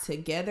not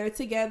together,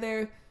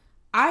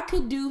 I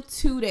could do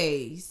 2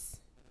 days.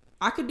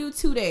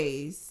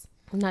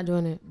 I'm not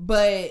doing it.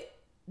 But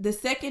the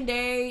second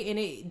day, and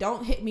it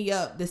don't hit me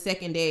up the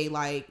second day,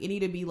 like it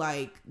need to be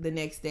like the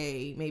next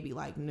day, maybe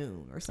like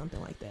noon or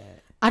something like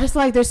that. I just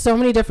like, there's so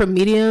many different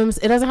mediums.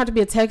 It doesn't have to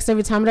be a text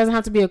every time. It doesn't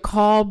have to be a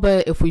call.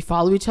 But if we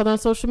follow each other on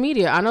social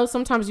media, I know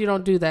sometimes you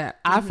don't do that.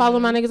 I follow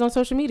my niggas on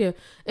social media.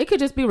 It could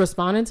just be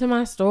responding to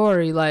my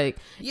story. Like,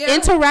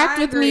 interact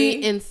with me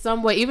in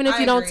some way. Even if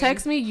you don't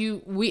text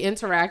me, we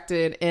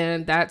interacted,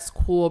 and that's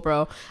cool,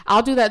 bro.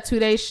 I'll do that 2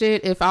 day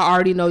shit if I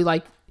already know,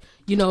 like,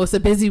 you know, it's a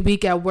busy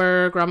week at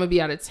work, or I'm gonna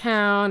be out of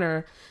town,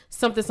 or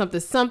something,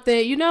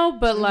 you know.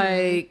 But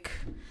like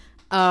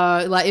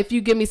if you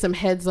give me some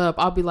heads up,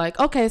 I'll be like,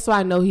 okay, so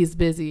I know he's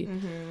busy.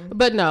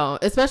 But no,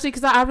 especially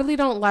because I really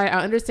don't like,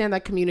 I understand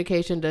that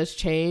communication does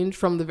change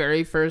from the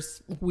very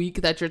first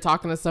week that you're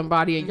talking to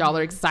somebody and y'all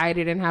are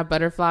excited and have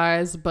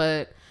butterflies,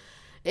 but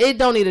it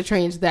don't need to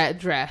change that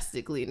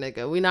drastically,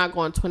 nigga. We not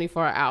going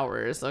 24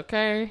 hours,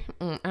 okay?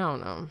 I don't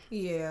know.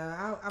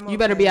 Yeah, I'm okay. You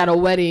better be at a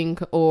wedding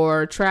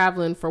or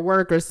traveling for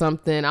work or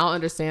something. I'll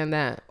understand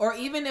that. Or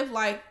even if,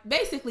 like,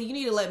 basically you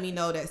need to let me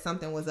know that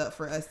something was up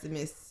for us to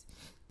miss.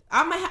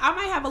 I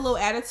might have a little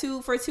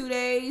attitude for 2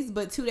 days,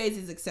 but 2 days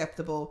is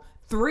acceptable.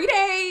 3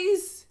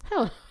 days?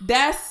 Hell,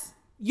 that's,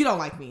 you don't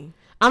like me.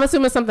 I'm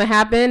assuming something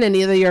happened and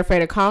either you're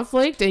afraid of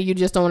conflict and you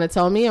just don't want to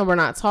tell me and we're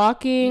not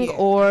talking,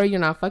 or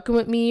you're not fucking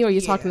with me, or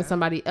you're talking to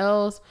somebody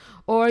else,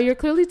 or you're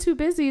clearly too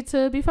busy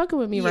to be fucking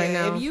with me right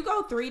now. If you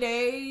go 3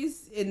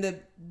 days, and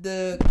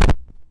the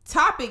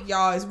topic,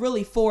 y'all, is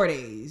really 4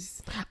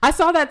 days. I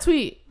saw that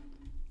tweet.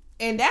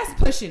 And that's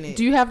pushing it.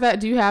 Do you have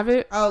that? Do you have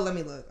it? Oh, let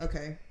me look.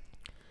 Okay.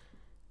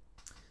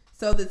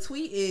 So the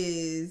tweet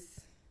is,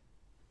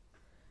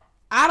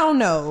 I don't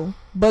know,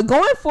 but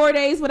going 4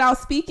 days without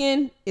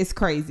speaking is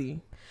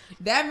crazy.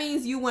 That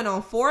means you went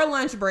on 4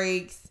 lunch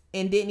breaks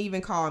and didn't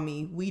even call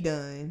me. We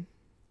done.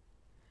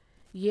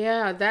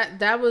 Yeah,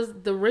 that was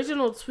the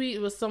original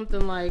tweet was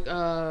something like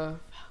fuck.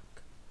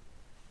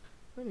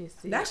 Let me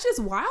see. That's just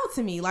wild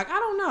to me. Like, I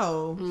don't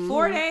know.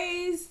 4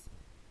 days.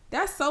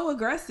 That's so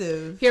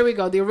aggressive. Here we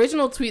go. The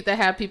original tweet that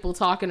had people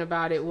talking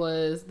about it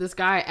was this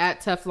guy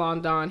at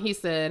Teflon Don. He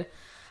said,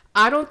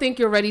 I don't think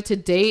you're ready to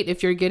date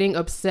if you're getting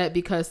upset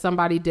because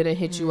somebody didn't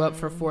hit you up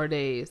for 4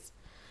 days.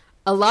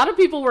 A lot of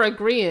people were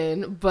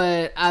agreeing,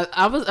 but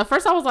I was at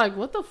first I was like,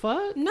 what the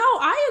fuck? No,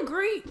 I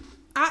agree.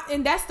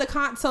 And that's the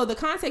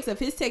context of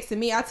his text to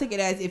me, I took it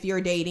as if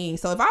you're dating.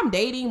 So if I'm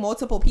dating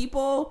multiple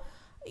people,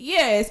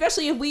 yeah,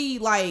 especially if we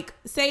like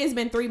say it's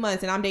been 3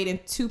 months and I'm dating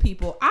 2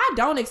 people, I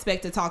don't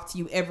expect to talk to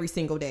you every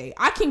single day.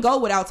 I can go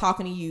without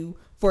talking to you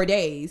for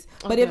days.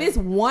 But if it's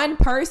one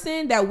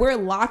person that we're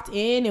locked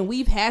in and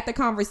we've had the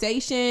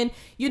conversation,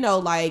 you know,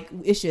 like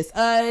it's just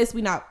us,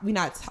 we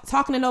not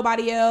talking to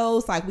nobody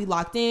else, like we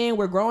locked in,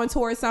 we're growing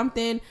towards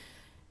something,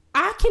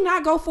 I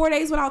cannot go 4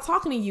 days without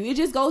talking to you. It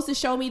just goes to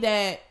show me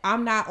that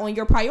I'm not on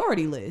your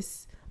priority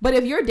list. But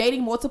if you're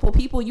dating multiple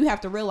people, you have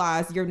to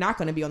realize you're not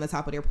going to be on the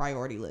top of their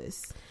priority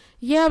list.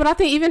 Yeah, but I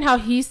think even how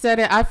he said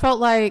it, I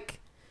felt like,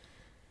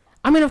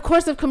 I mean, of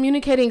course, if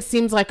communicating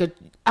seems like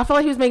I felt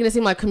like he was making it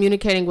seem like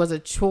communicating was a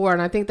chore.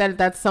 And I think that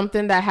that's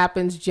something that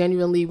happens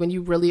genuinely when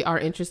you really are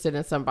interested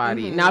in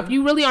somebody. Mm-hmm. Now, if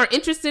you really aren't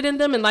interested in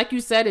them and like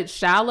you said, it's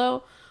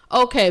shallow,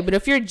 okay. But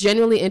if you're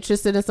genuinely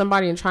interested in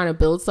somebody and trying to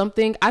build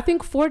something, I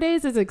think 4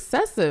 days is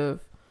excessive.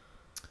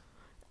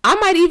 I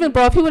might even,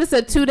 bro, if he would have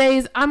said 2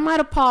 days, I might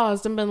have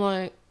paused and been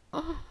like,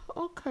 oh,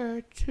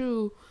 okay,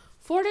 2.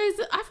 4 days,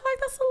 I feel like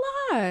that's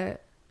a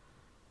lot.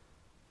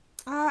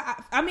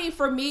 I mean,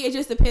 for me, it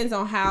just depends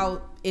on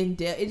how in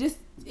depth.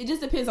 It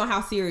just depends on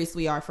how serious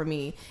we are. For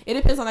me, it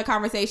depends on the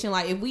conversation.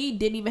 Like, if we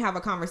didn't even have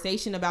a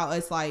conversation about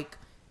us like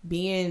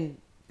being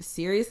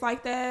serious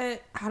like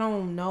that, I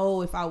don't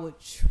know if I would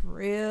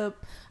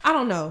trip. I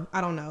don't know.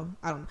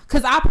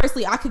 Because I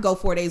personally, I could go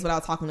 4 days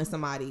without talking to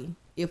somebody.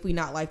 If we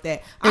not like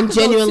that, and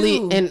genuinely,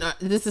 and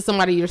this is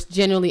somebody you're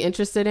genuinely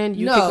interested in,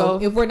 you could go.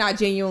 If we're not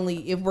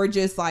genuinely, if we're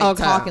just like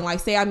talking, like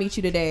say I meet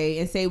you today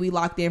and say we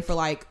locked in for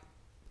like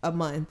a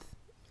month.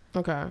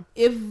 Okay.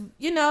 If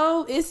you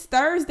know it's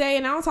Thursday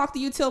and I don't talk to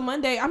you till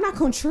Monday, I'm not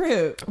gonna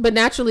trip. But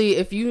naturally,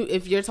 if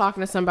you're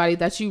talking to somebody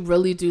that you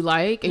really do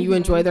like and you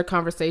enjoy their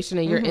conversation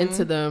and you're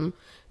into them,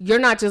 you're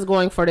not just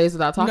going 4 days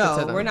without talking to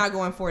them. No, we're not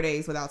going 4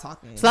 days without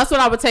talking. So that's what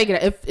I would take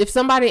it. If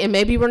somebody, and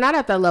maybe we're not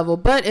at that level,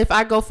 but if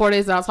I go 4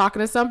 days without talking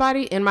to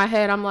somebody, in my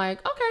head, I'm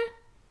like, okay,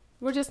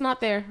 we're just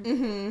not there.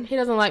 Mm-hmm. He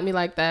doesn't like me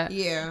like that.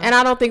 Yeah. And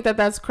I don't think that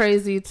that's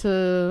crazy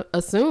to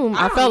assume.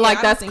 I felt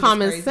like that's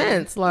common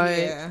sense. Like,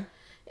 yeah.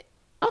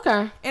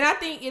 Okay. And I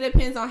think it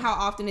depends on how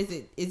often is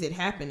it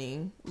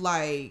happening.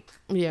 Like,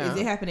 is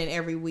it happening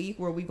every week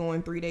where we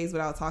going 3 days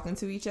without talking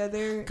to each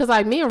other? Because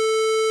like me and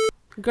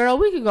girl,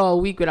 we could go a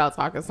week without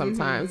talking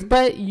sometimes.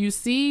 But you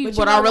see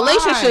what our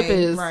relationship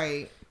is.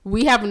 Right.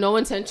 We have no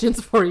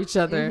intentions for each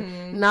other.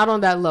 Not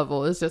on that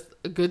level. It's just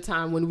a good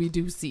time when we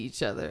do see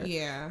each other.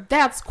 Yeah.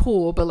 That's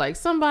cool. But like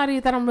somebody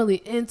that I'm really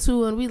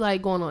into and we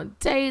like going on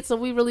dates and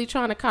we really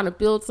trying to kind of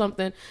build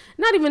something,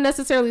 not even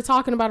necessarily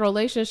talking about a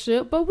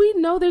relationship, but we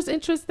know there's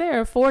interest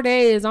there. 4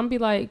 days, I'm be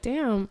like,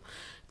 damn,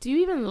 do you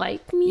even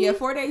like me? Yeah,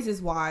 4 days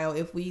is wild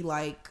if we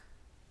like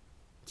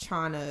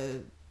trying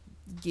to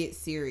get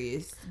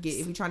serious,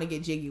 if you're trying to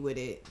get jiggy with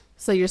it.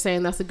 So you're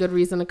saying that's a good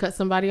reason to cut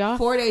somebody off?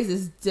 4 days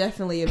is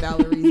definitely a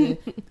valid reason.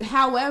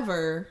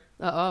 However,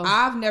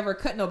 I've never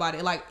cut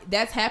nobody. Like,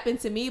 that's happened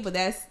to me, but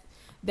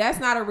that's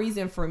not a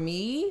reason for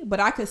me. But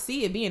I could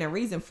see it being a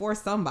reason for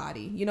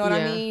somebody. You know what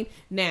I mean?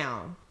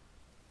 Now,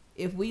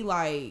 if we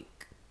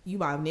like, you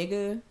my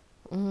nigga,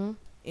 and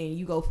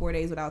you go 4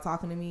 days without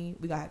talking to me,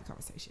 we gotta have a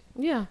conversation.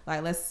 Yeah.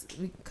 Like,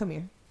 come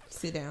here,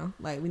 sit down.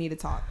 Like, we need to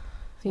talk.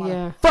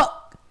 Why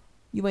fuck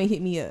you ain't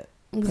hit me up?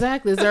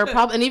 Exactly. Is there a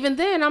problem? And even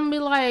then, I'm gonna be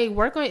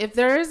like, if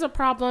there is a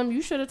problem,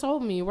 you should have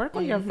told me. Work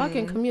on your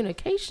fucking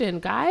communication,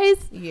 guys.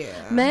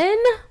 Yeah. Men,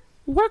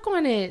 work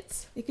on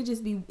it. It could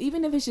just be,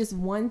 even if it's just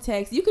one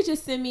text, you could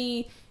just send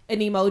me an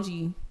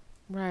emoji.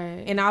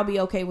 Right. And I'll be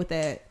okay with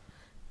that.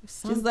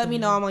 Just let me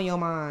know I'm on your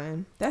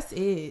mind. That's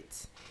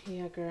it.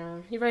 Yeah,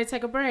 girl. You ready to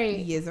take a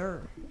break? Yes,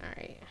 sir. All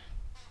right.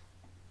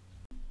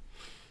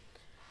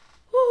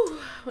 Whew,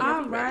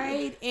 all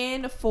right.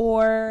 And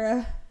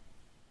for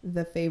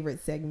the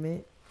favorite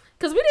segment,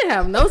 because we didn't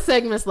have no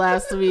segments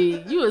last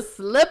week. You was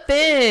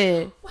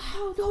slipping.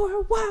 Wild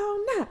or wild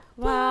not.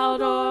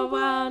 Wild or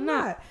wild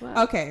not.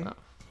 Okay.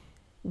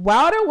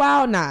 Wild or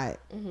wild not.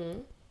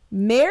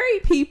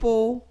 Married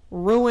people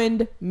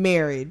ruined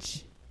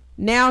marriage.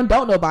 Now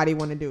don't nobody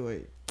want to do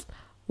it.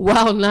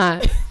 Wild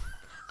not.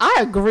 I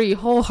agree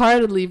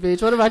wholeheartedly,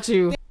 bitch. What about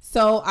you?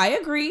 So I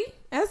agree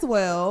as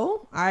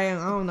well. I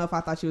don't know if I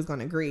thought you was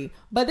gonna agree,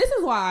 but this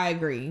is why I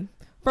agree.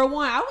 For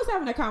one, I was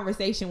having a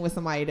conversation with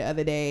somebody the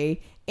other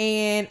day,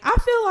 and I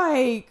feel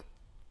like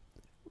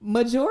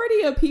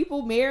majority of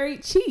people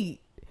married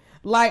cheat.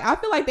 Like, I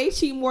feel like they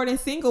cheat more than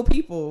single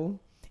people.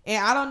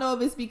 And I don't know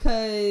if it's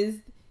because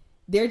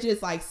they're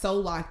just like so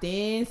locked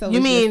in. So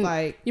you mean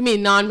like, you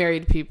mean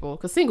non-married people,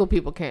 because single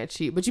people can't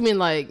cheat, but you mean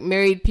like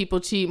married people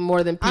cheat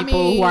more than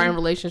people who are in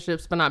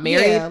relationships but not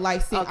married? Yeah,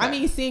 like I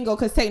mean single,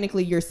 because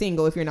technically you're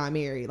single if you're not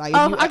married. Like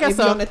I guess if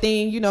you're on the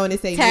thing, you know, and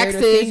it say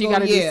taxes, married or single, you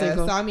gotta do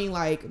single. So I mean,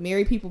 like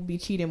married people be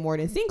cheating more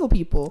than single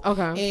people.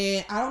 Okay.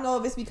 And I don't know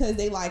if it's because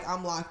they like,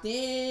 I'm locked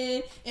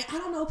in, and I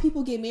don't know if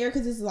people get married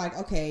because it's like,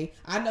 okay,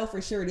 I know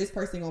for sure this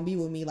person gonna be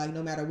with me, like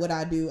no matter what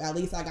I do, at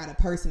least I got a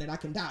person that I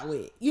can die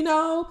with, you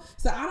know.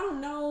 So I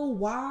don't know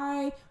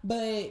why,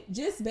 but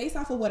just based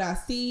off of what I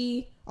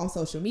see on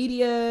social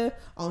media,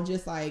 on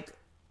just like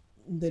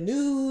the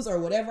news or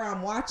whatever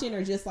I'm watching,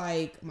 or just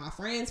like my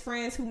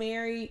friends who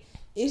married,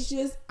 it's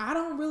just, I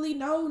don't really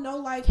know no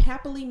like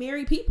happily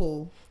married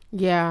people.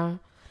 Yeah.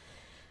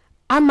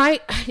 I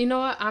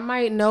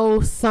might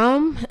know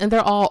some, and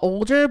they're all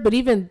older, but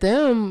even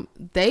them,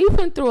 they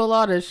went through a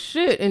lot of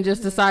shit and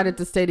just decided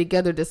to stay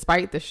together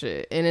despite the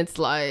shit. And it's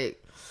like,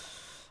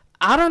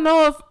 I don't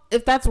know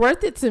if that's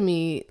worth it to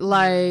me.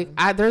 Like,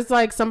 there's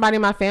like somebody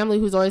in my family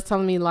who's always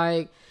telling me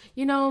like,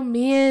 you know,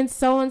 me and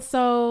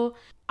so,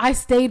 I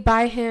stayed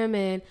by him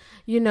and,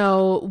 you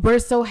know, we're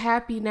so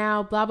happy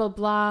now, blah, blah,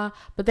 blah.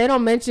 But they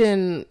don't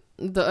mention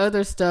the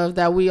other stuff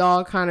that we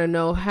all kind of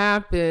know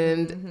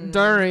happened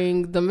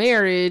during the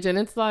marriage. And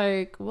it's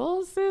like,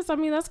 well, sis, I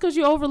mean, that's because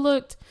you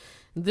overlooked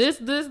this,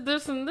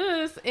 and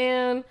this.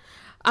 And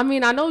I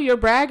mean, I know you're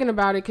bragging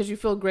about it because you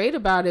feel great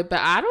about it, but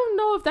I don't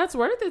know if that's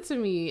worth it to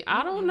me.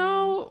 I don't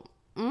know.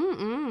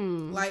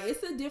 Like,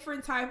 it's a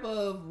different type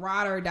of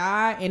ride or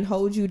die and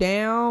hold you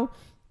down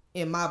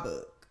in my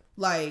book.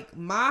 Like,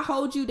 my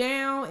hold you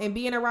down and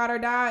being a ride or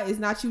die is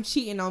not you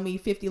cheating on me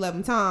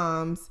 11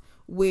 times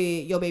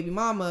with your baby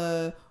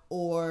mama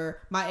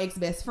or my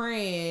ex-best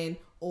friend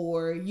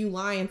or you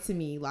lying to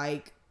me.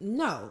 Like,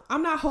 no,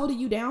 I'm not holding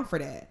you down for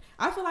that.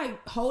 I feel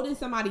like holding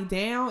somebody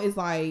down is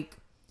like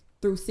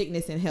through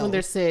sickness and health. When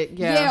they're sick,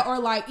 yeah, or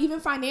like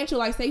even financial,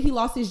 like say he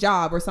lost his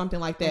job or something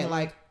like that.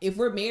 Like, if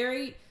we're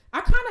married,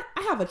 I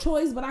have a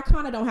choice, but I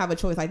kind of don't have a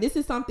choice. Like, this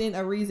is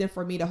a reason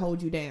for me to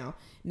hold you down.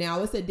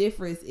 Now, it's a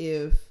difference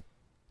if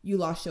you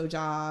lost your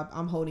job,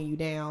 I'm holding you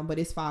down, but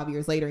it's 5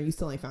 years later and you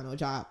still ain't found no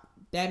job.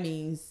 That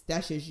means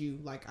that's just you.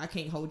 Like, I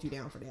can't hold you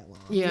down for that long.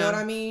 Yeah. You know what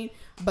I mean?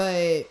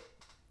 But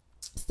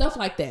stuff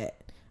like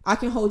that, I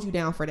can hold you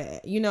down for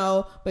that, you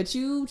know. But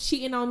you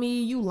cheating on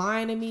me, you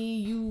lying to me,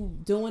 you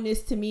doing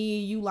this to me,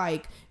 you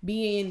like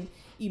being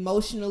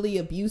emotionally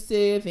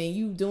abusive and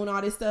you doing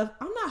all this stuff,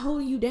 I'm not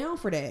holding you down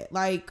for that.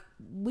 Like,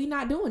 we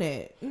not doing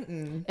it.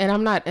 And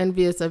I'm not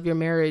envious of your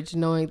marriage,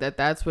 knowing that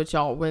that's what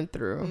y'all went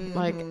through,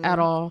 like at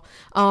all.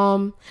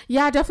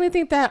 Yeah, I definitely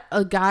think that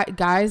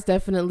guys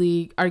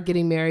definitely are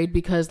getting married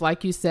because,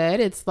 like you said,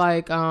 it's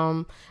like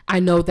I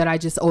know that I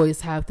just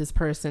always have this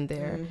person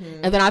there,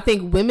 and then I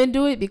think women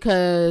do it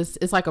because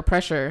it's like a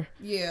pressure,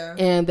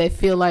 and they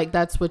feel like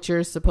that's what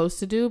you're supposed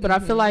to do. But I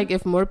feel like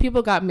if more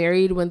people got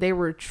married when they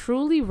were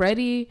truly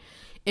ready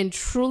and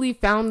truly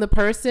found the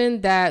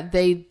person that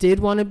they did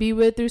want to be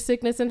with through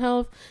sickness and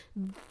health,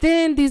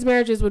 then these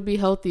marriages would be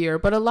healthier.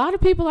 But a lot of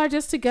people are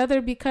just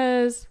together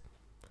because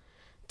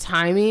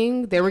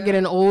timing, they were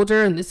getting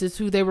older and this is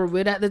who they were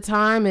with at the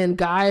time. And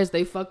guys,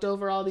 they fucked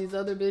over all these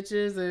other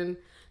bitches and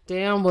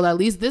damn, well, at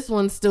least this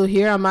one's still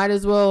here. I might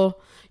as well,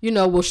 you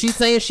know, well, she's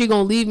saying she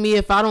gonna leave me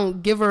if I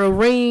don't give her a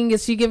ring.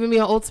 Is she giving me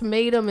an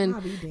ultimatum?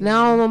 And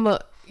now I'm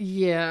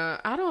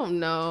yeah, I don't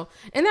know.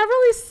 And that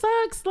really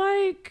sucks.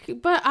 Like,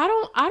 but I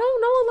don't know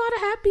a lot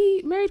of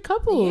happy married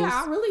couples.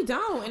 Yeah, I really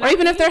don't. And or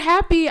even if they're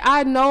happy,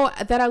 I know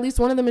that at least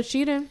one of them is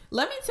cheating.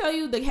 Let me tell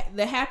you,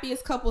 the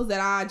happiest couples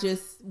that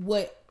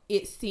what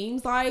it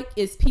seems like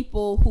is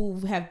people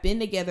who have been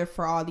together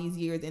for all these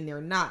years and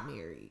they're not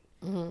married.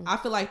 I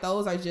feel like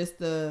those are just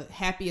the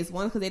happiest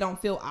ones because they don't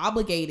feel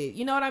obligated.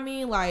 You know what I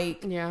mean?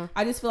 Like, yeah,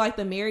 I just feel like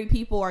the married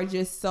people are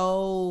just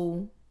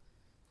so,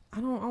 I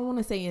don't want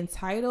to say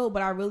entitled,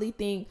 but I really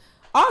think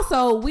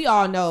also we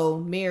all know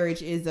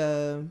marriage is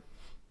like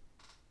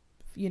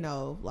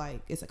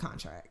it's a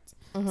contract.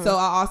 So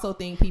I also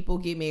think people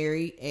get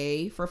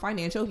married for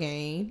financial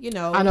gain. You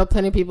know, I know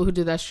plenty of people who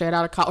do that straight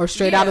out of college or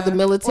straight out of the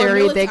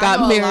military. They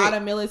got married. A lot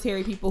of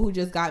military people who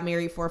just got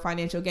married for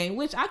financial gain,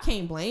 which I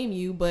can't blame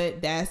you,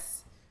 but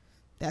that's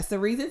the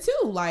reason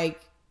too.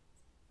 Like,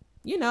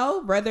 you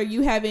know, whether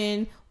you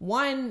having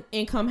one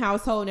income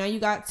household, now you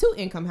got 2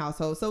 income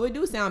households. So it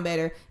do sound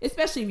better,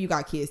 especially if you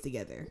got kids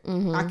together.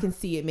 I can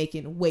see it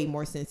making way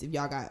more sense if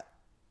y'all got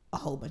a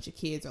whole bunch of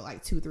kids or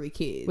like 2-3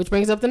 kids. Which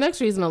brings up the next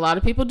reason. A lot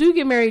of people do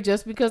get married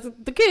just because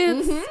of the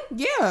kids.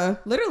 Yeah,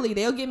 literally.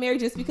 They'll get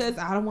married just because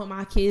I don't want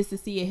my kids to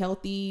see a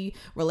healthy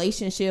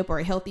relationship or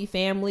a healthy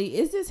family.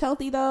 Is this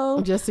healthy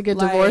though? Just to get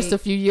divorced a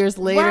few years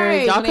later.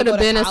 Right, y'all could have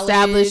been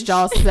established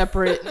y'all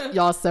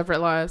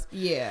separate lives.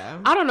 Yeah.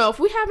 I don't know if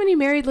we have any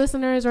married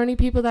listeners or any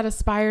people that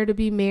aspire to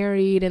be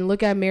married and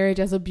look at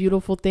marriage as a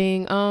beautiful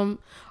thing.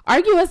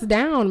 Argue us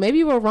down.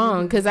 Maybe we're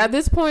wrong. Because at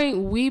this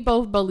point, we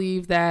both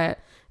believe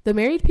that the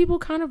married people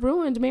kind of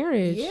ruined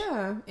marriage.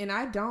 Yeah,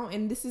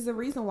 and this is the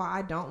reason why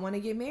I don't want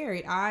to get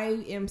married.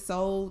 I am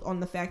sold on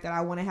the fact that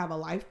I want to have a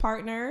life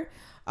partner,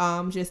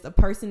 just a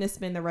person to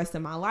spend the rest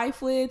of my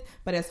life with.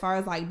 But as far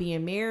as like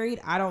being married,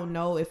 I don't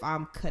know if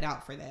I'm cut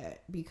out for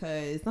that,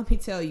 because let me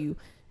tell you,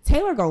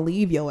 Taylor gonna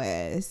leave your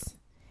ass.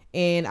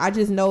 And I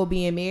just know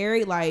being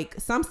married, like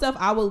some stuff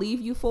I will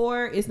leave you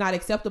for is not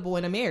acceptable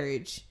in a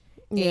marriage.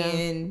 Yeah.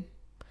 And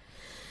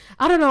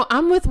I don't know.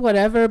 I'm with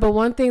whatever, but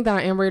one thing that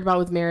I am worried about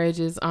with marriage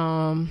is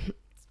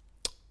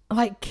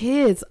like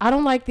kids. I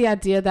don't like the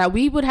idea that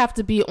we would have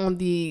to be on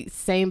the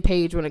same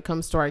page when it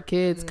comes to our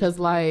kids, because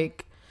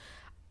like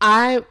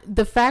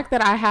the fact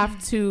that I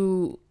have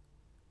to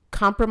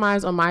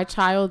compromise on my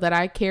child that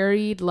I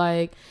carried,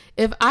 like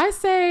if I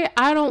say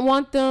I don't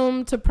want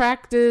them to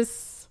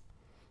practice,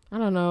 I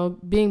don't know,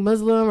 being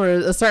Muslim or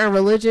a certain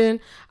religion,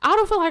 I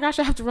don't feel like I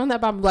should have to run that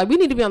by. Like, we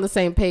need to be on the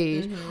same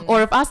page.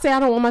 Or if I say I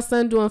don't want my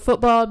son doing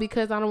football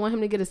because I don't want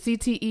him to get a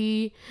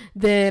CTE,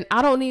 then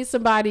I don't need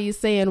somebody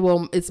saying,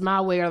 well, it's my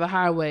way or the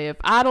highway. If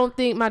I don't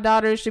think my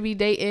daughter should be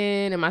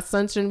dating and my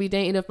son shouldn't be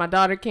dating, if my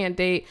daughter can't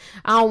date,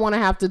 I don't want to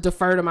have to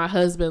defer to my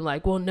husband.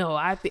 Like, well, no,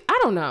 I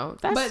don't know.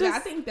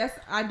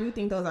 I do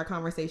think those are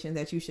conversations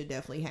that you should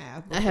definitely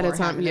have ahead of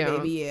time. Yeah,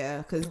 baby, yeah,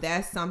 because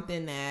that's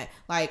something that,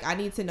 like, I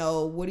need to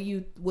know. What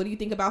do you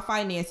think about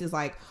finances?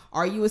 Like,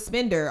 are you a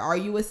spender? Are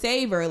you a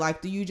saver?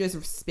 Like, do you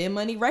just spend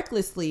money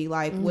recklessly?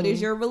 Like, what is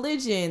your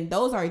religion?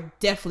 Those are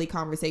definitely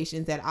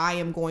conversations that I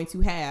am going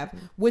to have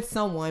with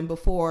someone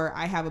before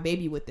I have a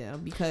baby with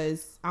them,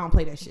 because I don't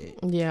play that shit.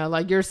 Yeah,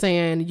 like you're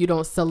saying you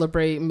don't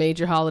celebrate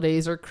major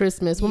holidays or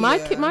Christmas. Well,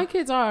 my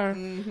kids are.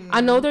 I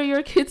know they're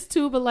your kids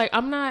too, but like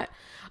I'm not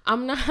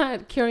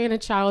carrying a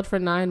child for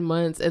 9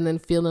 months and then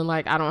feeling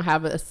like I don't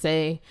have a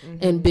say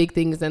in big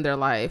things in their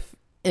life.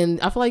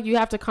 And I feel like you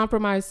have to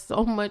compromise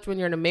so much when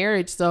you're in a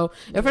marriage. So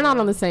if we're not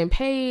on the same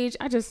page,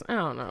 I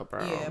don't know,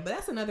 bro. Yeah, but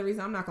that's another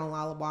reason I'm not gonna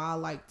lie. I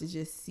like to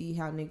just see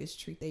how niggas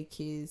treat their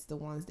kids, the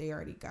ones they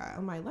already got.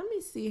 I'm like, let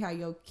me see how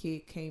your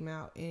kid came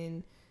out,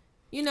 and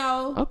you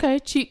know. Okay,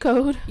 cheat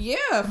code.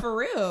 Yeah, for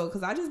real.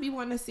 Because I just be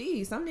wanting to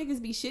see. Some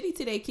niggas be shitty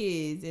to their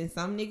kids, and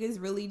some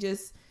niggas really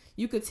just,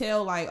 you could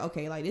tell, like,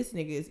 okay, like this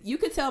niggas, you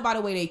could tell by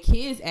the way they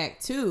kids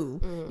act too.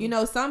 You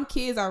know, some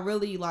kids are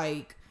really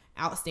like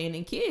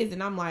outstanding kids,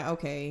 and I'm like,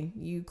 okay,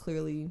 you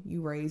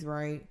raised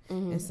right.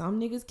 And some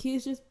niggas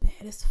kids just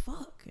bad as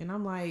fuck, and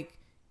I'm like,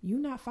 you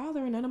not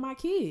fathering none of my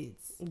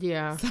kids.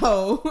 Yeah.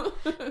 So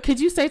could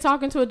you say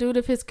talking to a dude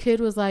if his kid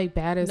was like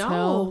bad as hell?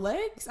 No,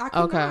 Lex, I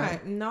cannot. Okay.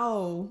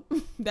 No.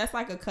 That's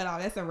like a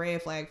cutoff. That's a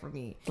red flag for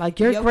me. Like,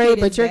 you're great,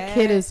 but your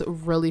kid is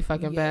really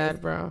fucking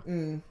bad, bro.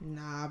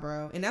 Nah,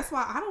 bro. And that's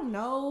why I don't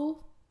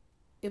know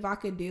if I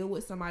could deal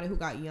with somebody who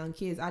got young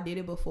kids. I did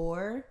it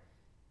before.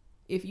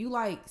 If you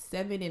like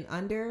 7 and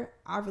under,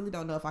 I really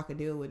don't know if I could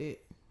deal with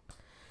it.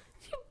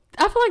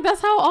 I feel like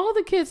that's how all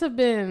the kids have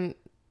been.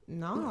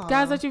 No.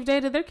 Guys that you've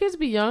dated, their kids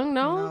be young,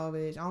 no? No,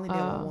 bitch. I only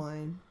dealt with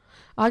one.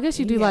 I guess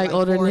you do like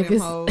older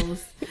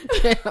niggas.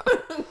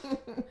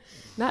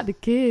 Not the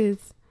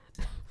kids.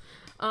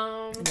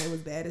 And they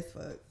was bad as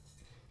fuck.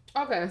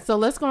 Okay, so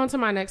let's go on to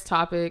my next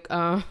topic.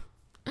 I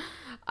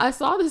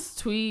saw this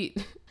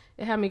tweet.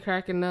 It had me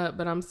cracking up,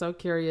 but I'm so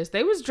curious.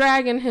 They was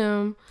dragging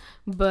him,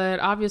 but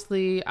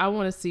obviously I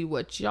want to see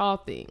what y'all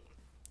think.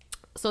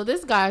 So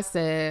this guy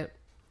said,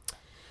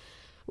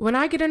 when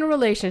I get in a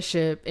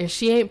relationship and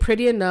she ain't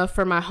pretty enough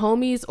for my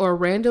homies or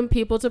random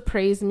people to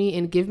praise me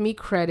and give me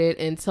credit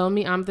and tell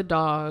me I'm the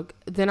dog,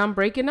 then I'm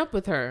breaking up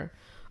with her.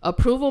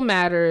 Approval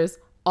matters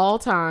all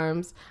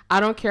times. I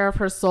don't care if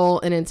her soul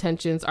and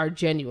intentions are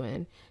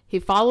genuine. He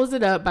follows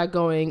it up by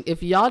going,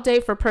 if y'all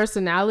date for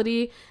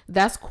personality,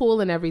 that's cool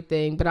and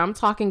everything, but I'm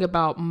talking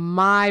about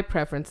my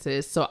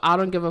preferences, so I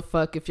don't give a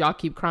fuck if y'all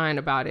keep crying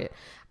about it.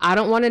 I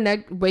don't want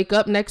to wake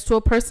up next to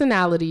a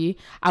personality.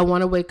 I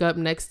want to wake up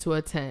next to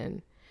a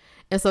 10.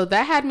 And so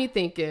that had me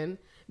thinking,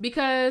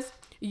 because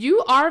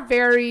you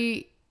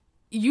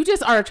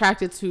just are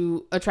attracted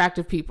to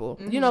attractive people.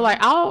 You know, like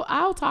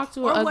I'll talk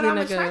to an ugly nigga. Or what I'm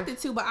attracted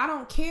to, but I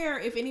don't care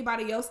if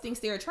anybody else thinks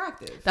they're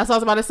attractive. That's what I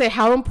was about to say.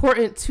 How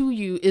important to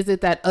you is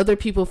it that other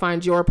people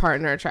find your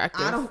partner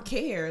attractive? I don't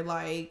care.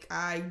 Like,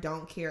 I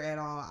don't care at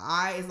all.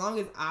 As long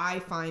as I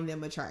find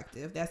them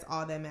attractive, that's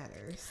all that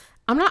matters.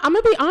 I'm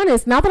gonna be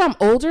honest. Now that I'm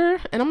older,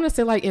 and I'm gonna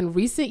say like in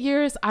recent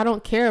years, I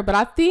don't care. But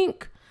I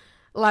think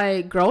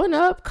like growing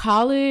up,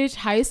 college,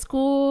 high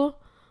school,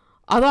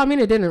 although, I mean,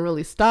 it didn't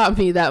really stop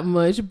me that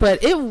much,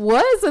 but it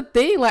was a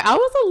thing. Like, I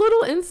was a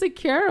little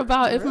insecure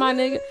about if my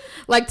nigga,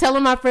 like,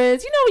 telling my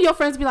friends, you know, your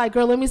friends be like,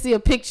 girl, let me see a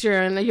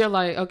picture. And you're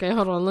like, okay,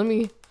 hold on. Let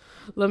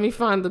me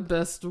find the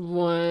best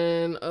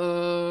one.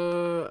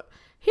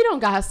 He don't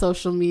got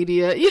social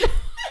media. You know?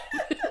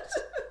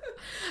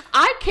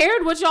 I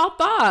cared what y'all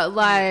thought.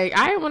 Like,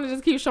 I didn't want to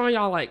just keep showing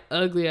y'all like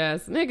ugly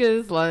ass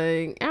niggas.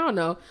 Like, I don't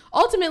know.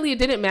 Ultimately, it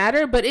didn't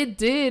matter, but it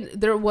did.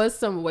 There was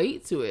some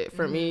weight to it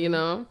for me, you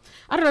know?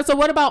 I don't know. So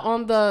what about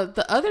on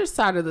the other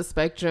side of the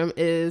spectrum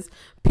is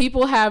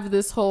people have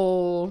this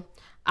whole,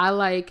 I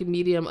like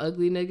medium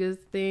ugly niggas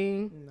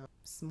thing. No.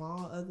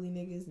 Small ugly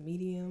niggas,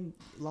 medium,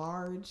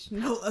 large,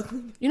 no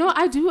ugly. You know,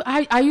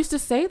 I used to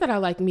say that I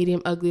like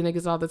medium ugly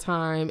niggas all the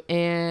time,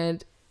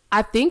 and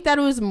I think that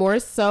it was more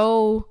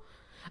so,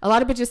 a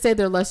lot of bitches say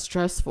they're less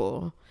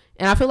stressful.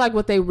 And I feel like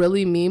what they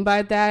really mean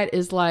by that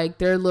is like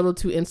they're a little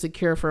too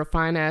insecure for a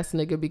fine ass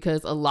nigga,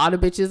 because a lot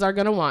of bitches are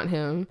gonna want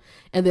him,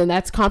 and then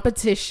that's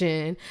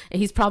competition, and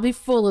he's probably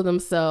full of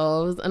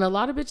themselves, and a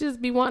lot of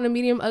bitches be wanting a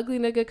medium ugly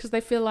nigga because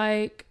they feel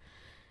like,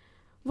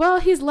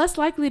 well, he's less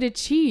likely to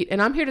cheat. And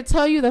I'm here to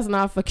tell you that's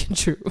not fucking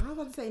true. I was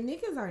about to say,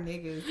 niggas are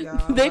niggas,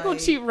 y'all. They gonna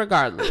cheat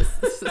regardless.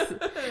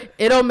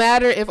 It don't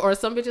matter if, or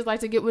some bitches like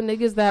to get with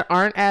niggas that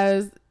aren't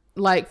as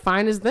like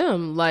fine as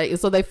them. Like,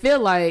 so they feel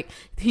like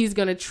he's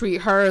gonna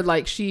treat her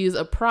like she's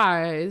a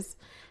prize.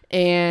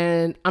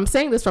 And I'm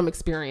saying this from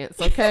experience,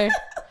 okay?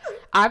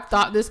 I've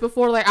thought this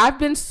before. Like, I've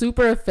been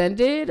super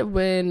offended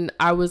when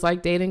I was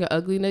like dating an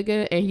ugly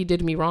nigga and he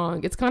did me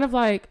wrong. It's kind of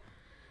like,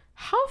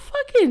 how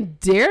fucking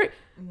dare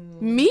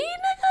me,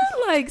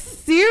 nigga? Like,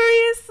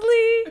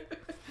 seriously?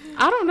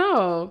 I don't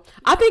know.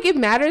 I think it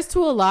matters to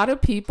a lot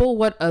of people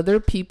what other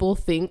people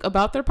think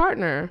about their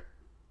partner.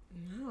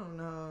 I don't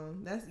know.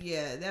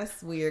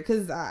 That's weird.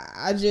 Cause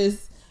I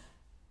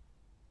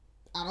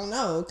don't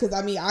know. Cause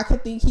I mean, I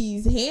could think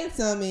he's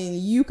handsome and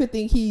you could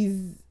think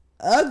he's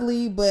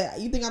ugly, but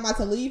you think I'm about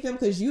to leave him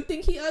cause you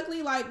think he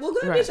ugly? Like, well,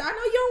 good, right. Bitch, I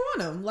know you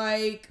don't want him.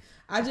 Like,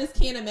 I just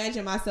can't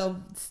imagine myself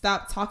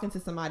stop talking to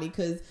somebody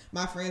because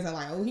my friends are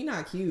like, oh, he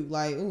not cute.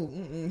 Like, oh,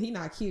 he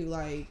not cute.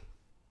 Like,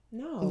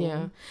 no.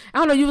 Yeah. I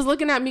don't know. You was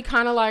looking at me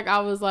kind of like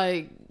I was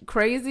like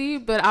crazy,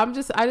 but I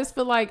just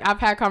feel like I've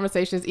had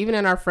conversations even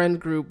in our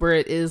friend group where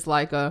it is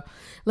like let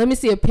me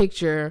see a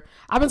picture.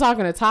 I've been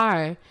talking to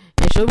Ty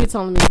and she'll be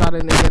telling me about a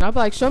nigga and I'll be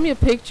like, show me a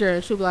picture,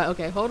 and she'll be like,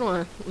 okay, hold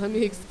on, let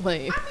me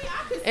explain. I mean,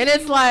 I could and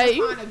it's like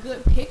you find a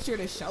good picture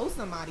to show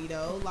somebody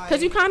though, like,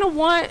 because you kind of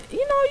want, I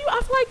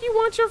feel like you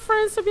want your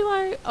friends to be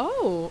like,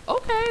 oh,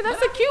 okay,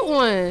 that's a cute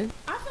one.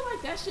 I feel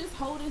like that's just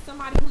holding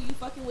somebody who you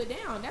fucking with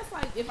down. That's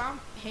like if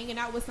I'm hanging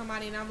out with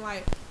somebody and I'm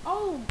like,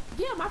 oh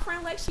yeah, my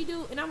friend Lex, she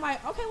do, and I'm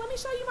like, okay, let me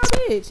show you my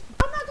bitch.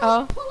 I'm not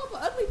gonna pull up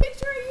an ugly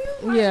picture of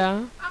you. Like,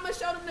 yeah, I'm gonna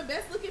show them the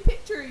best looking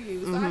picture of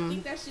you. So I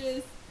think that's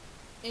just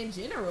in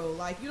general,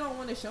 like, you don't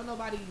want to show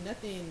nobody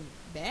nothing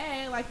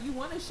bad. Like, you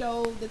want to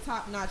show the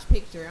top notch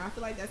picture. And I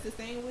feel like that's the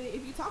same with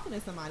if you're talking to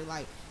somebody.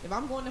 Like, if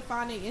I'm going to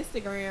find their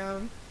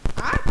Instagram,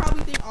 I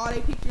probably think all their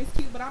pictures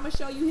cute, but I'm gonna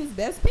show you his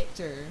best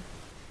picture.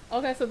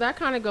 Okay, so that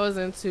kind of goes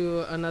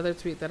into another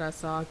tweet that I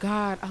saw.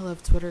 God, I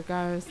love Twitter,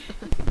 guys.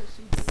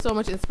 So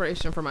much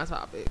inspiration for my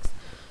topics.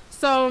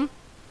 So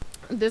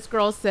this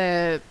girl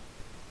said,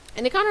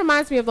 and it kind of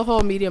reminds me of the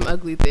whole medium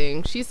ugly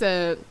thing. She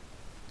said,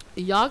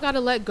 y'all gotta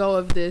let go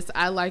of this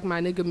I like my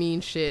nigga mean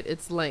shit.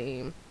 It's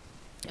lame.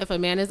 If a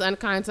man is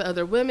unkind to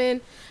other women,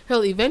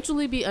 he'll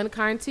eventually be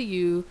unkind to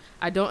you.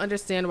 I don't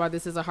understand why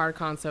this is a hard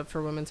concept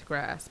for women to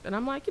grasp. And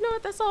I'm like, you know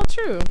what? That's all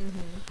true.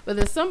 But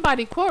then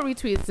somebody quote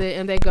retweets it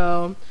and they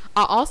go,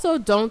 I also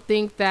don't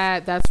think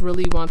that that's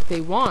really what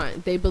they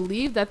want. They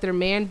believe that their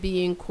man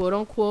being quote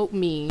unquote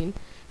mean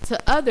to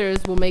others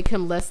will make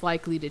him less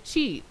likely to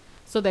cheat.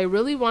 So they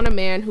really want a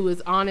man who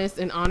is honest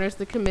and honors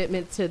the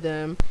commitment to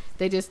them.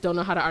 They just don't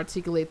know how to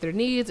articulate their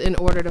needs in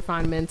order to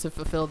find men to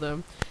fulfill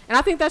them. And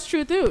I think that's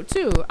true too.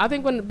 I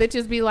think when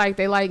bitches be like,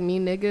 they like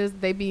mean niggas,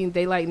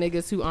 they like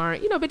niggas who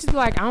aren't, bitches be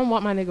like, I don't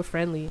want my nigga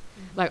friendly.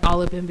 Like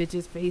all up in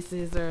bitches'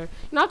 faces, or,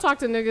 I talk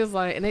to niggas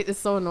like, and it's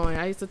so annoying.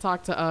 I used to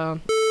talk to,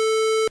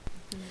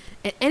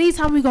 and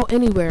anytime we go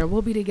anywhere,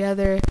 we'll be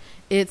together.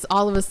 It's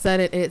all of a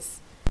sudden,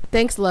 it's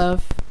thanks,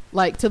 love,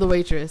 like to the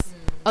waitress.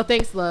 Oh,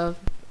 thanks, love.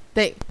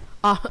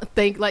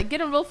 Like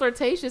getting real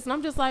flirtatious, and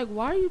I'm just like,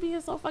 why are you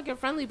being so fucking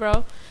friendly,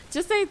 bro?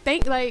 Just say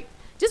thank, like,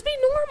 just be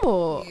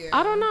normal. Yeah.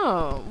 I don't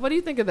know. What do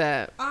you think of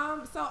that?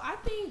 So I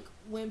think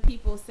when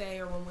people say,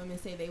 or when women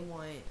say they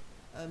want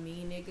a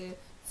mean nigga,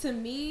 to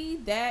me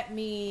that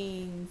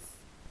means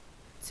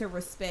to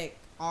respect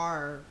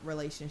our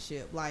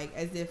relationship, like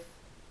as if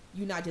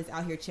you're not just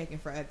out here checking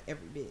for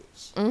every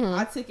bitch.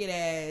 I took it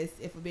as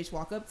if a bitch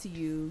walk up to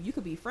you, you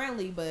could be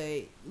friendly,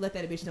 but let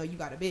that bitch know you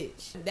got a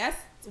bitch. That's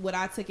what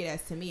I took it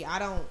as. To me, I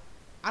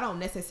don't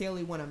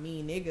necessarily want a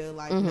mean nigga.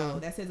 Like, no,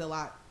 that says a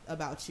lot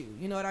about you.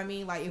 You know what I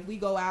mean? Like, if we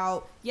go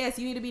out, yes,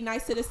 you need to be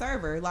nice to the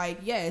server. Like,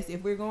 yes,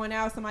 if we're going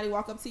out, somebody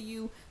walk up to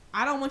you,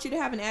 I don't want you to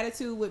have an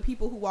attitude with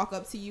people who walk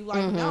up to you.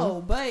 Like,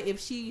 no. But if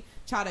she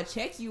try to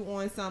check you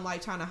on some,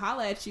 like, trying to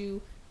holler at you,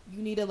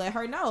 you need to let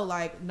her know,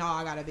 like, no,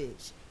 I got a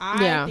bitch.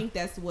 I think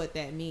that's what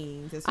that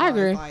means. As far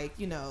as, like,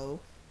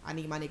 I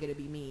need my nigga to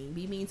be mean.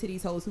 Be mean to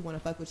these hoes who want to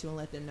fuck with you and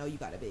let them know you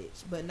got a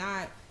bitch. But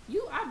not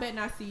you. I bet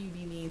not see you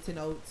be mean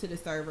to the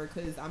server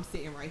because I'm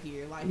sitting right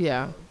here. Like, you're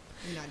not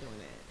doing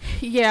that.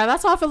 Yeah,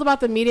 that's how I feel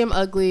about the medium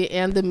ugly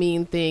and the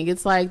mean thing.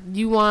 It's like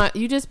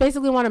you just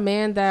basically want a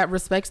man that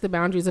respects the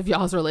boundaries of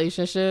y'all's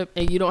relationship,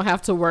 and you don't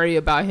have to worry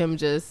about him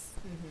just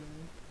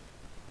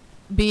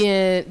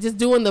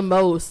doing the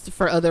most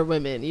for other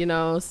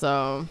women,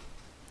 so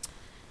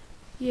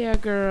Yeah,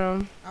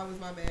 girl. I was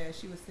my bad.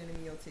 She was sending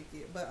me your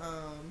ticket, but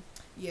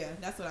yeah,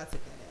 that's what I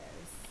took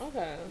that as.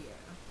 Okay.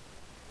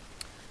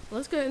 Yeah.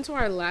 Let's get into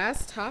our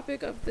last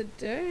topic of the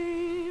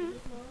day.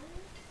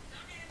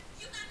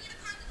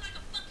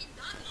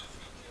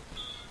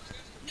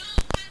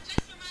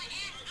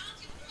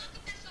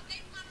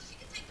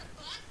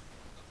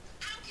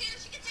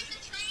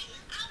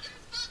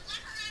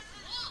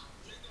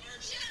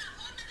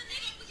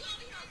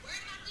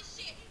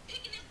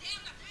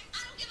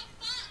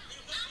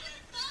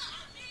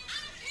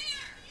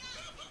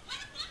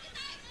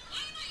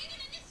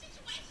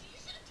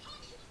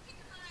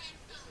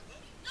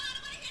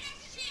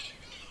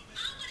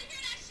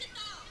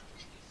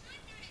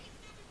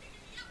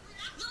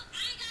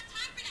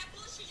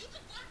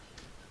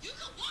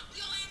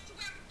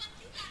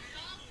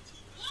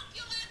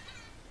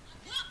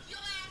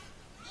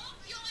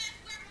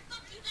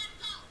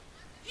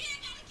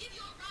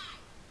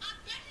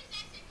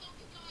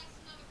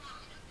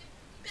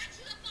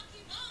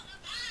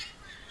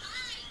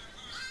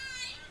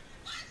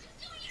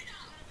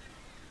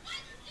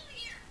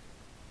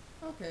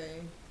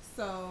 Okay,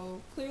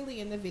 so clearly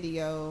in the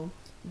video,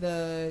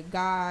 the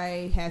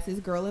guy has his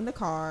girl in the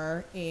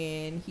car,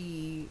 and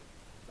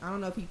I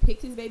don't know if he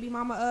picked his baby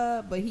mama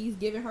up, but he's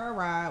giving her a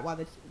ride while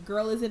the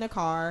girl is in the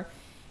car.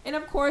 And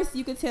of course,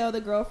 you could tell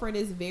the girlfriend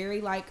is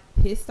very, like,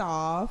 pissed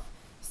off.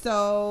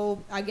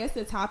 So I guess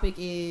the topic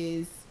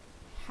is,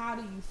 how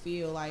do you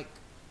feel? Like,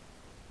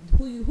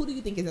 who do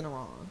you think is in the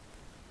wrong?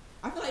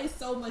 I feel like it's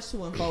so much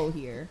to unfold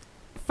here.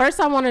 First,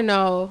 I want to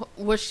know,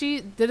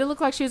 did it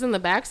look like she was in the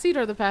back seat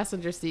or the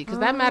passenger seat? Because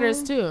that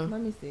matters too.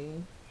 Let me see.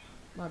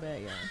 My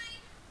bad, y'all.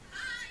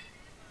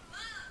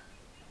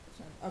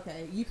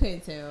 Okay, you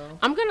couldn't tell.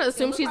 I'm gonna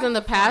assume she's in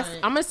the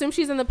I'm gonna assume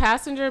she's in the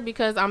passenger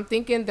because I'm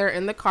thinking they're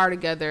in the car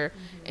together,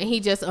 and he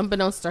just,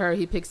 unbeknownst to her,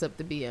 he picks up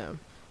the BM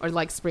or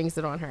like springs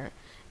it on her.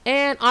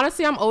 And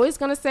honestly, I'm always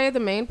gonna say the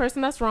main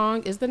person that's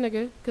wrong is the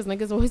nigga, because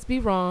niggas always be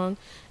wrong.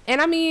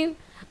 And I mean,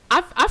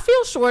 I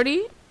feel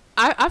shorty.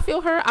 I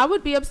feel her. I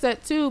would be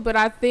upset too, but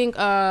I think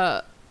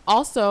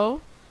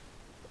also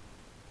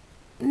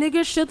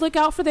niggas should look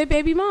out for their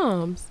baby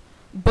moms.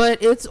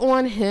 But it's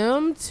on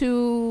him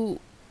to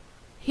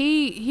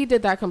he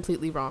did that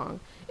completely wrong.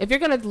 If you're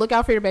gonna look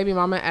out for your baby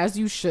mama, as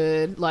you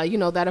should, like, you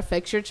know, that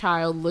affects your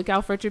child, look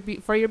out for your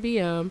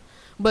BM.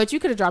 But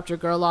you could have dropped your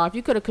girl off.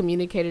 You could have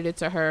communicated it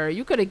to her.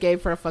 You could have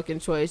gave her a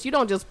fucking choice. You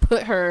don't just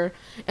put her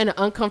in an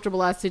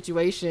uncomfortable ass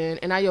situation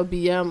and now your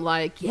BM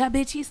like, yeah,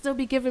 bitch, he still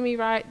be giving me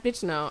right.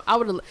 Bitch, no. I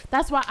would have.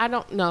 That's why I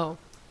don't know.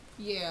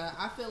 Yeah,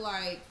 I feel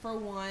like, for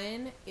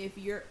one, if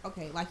you're,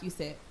 okay, like you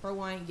said, for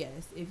one,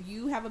 yes, if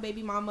you have a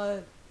baby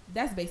mama,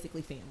 that's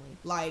basically family.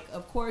 Like,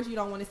 of course, you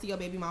don't want to see your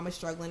baby mama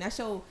struggling.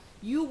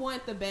 You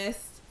want the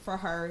best for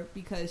her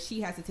because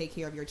she has to take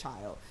care of your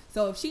child.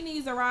 So if she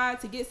needs a ride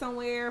to get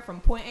somewhere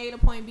from point A to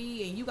point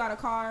B and you got a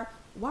car,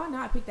 why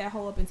not pick that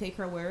hoe up and take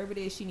her wherever it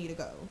is she need to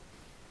go?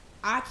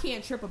 I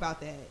can't trip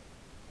about that.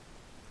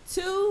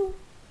 Two,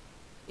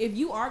 if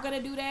you are going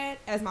to do that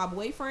as my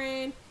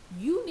boyfriend,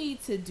 you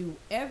need to do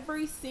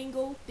every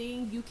single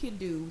thing you can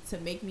do to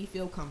make me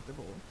feel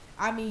comfortable.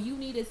 I mean, you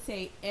need to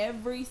say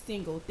every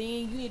single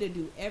thing. You need to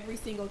do every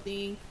single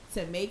thing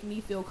to make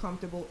me feel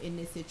comfortable in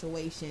this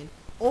situation.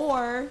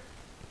 Or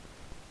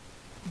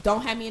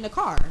don't have me in the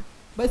car.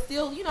 But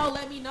still, you know,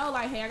 let me know,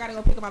 like, hey, I got to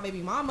go pick up my baby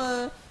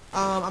mama.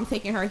 I'm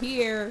taking her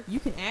here.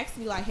 You can ask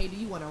me, like, hey, do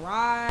you want to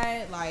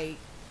ride? Like,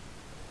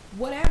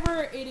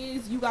 whatever it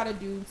is you got to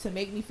do to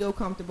make me feel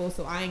comfortable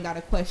so I ain't got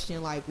to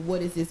question, like,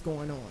 what is this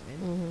going on?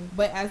 Mm-hmm.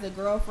 But as a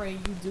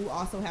girlfriend, you do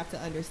also have to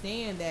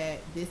understand that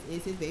this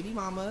is his baby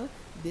mama.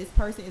 This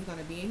person is going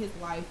to be in his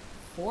life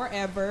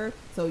forever.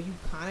 So you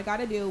kind of got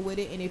to deal with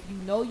it. And if you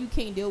know you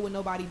can't deal with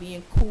nobody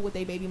being cool with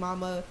their baby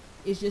mama,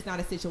 it's just not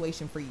a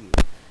situation for you.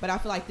 But I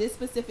feel like this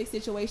specific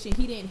situation,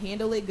 he didn't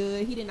handle it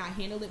good. He did not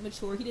handle it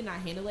mature. He did not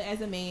handle it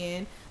as a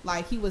man.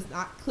 Like, he was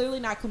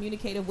clearly not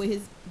communicative with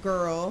his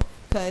girl.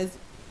 Because,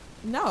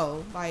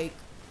 no.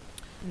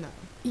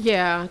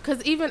 Yeah,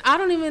 because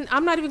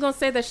I'm not even going to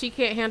say that she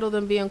can't handle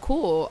them being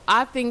cool.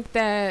 I think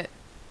that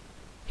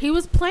he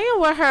was playing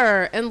with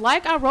her. And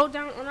like I wrote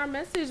down on our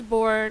message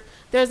board,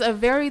 there's a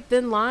very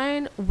thin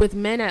line, with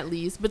men at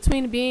least,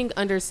 between being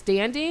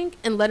understanding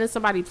and letting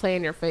somebody play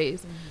in your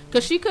face.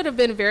 Because she could have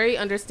been very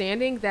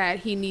understanding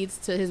that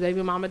his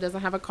baby mama doesn't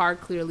have a car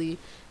clearly.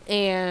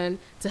 And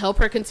to help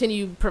her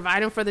continue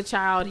providing for the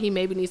child, he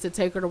maybe needs to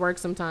take her to work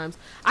sometimes.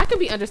 I can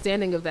be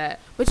understanding of that.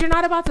 But you're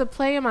not about to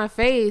play in my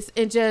face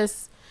and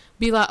just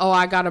be like, oh,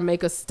 I gotta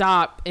make a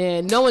stop,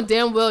 and knowing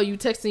damn well you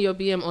texting your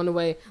BM on the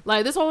way.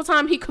 Like, this whole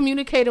time he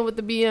communicating with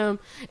the BM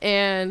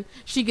and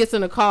she gets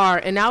in the car,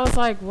 and I was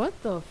like, what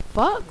the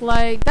fuck?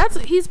 Like,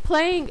 he's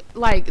playing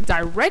like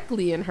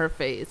directly in her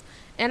face.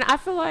 And I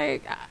feel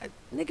like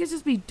niggas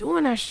just be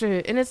doing that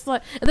shit, and it's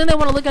like, and then they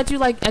want to look at you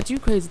like, at you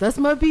crazy. That's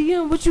my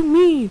BM. What you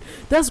mean?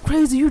 That's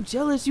crazy. You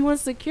jealous. You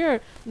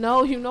insecure.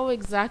 No, you know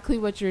exactly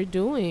what you're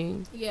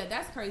doing. Yeah,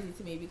 that's crazy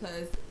to me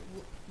because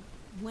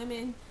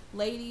women,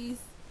 ladies,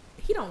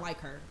 he don't like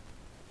her.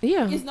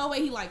 Yeah. There's no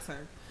way he likes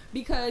her.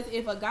 Because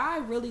if a guy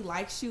really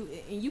likes you,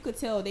 and you could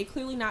tell they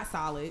clearly not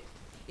solid,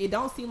 it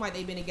don't seem like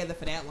they've been together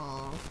for that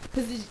long.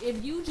 Because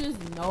if you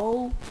just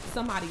know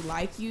somebody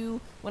like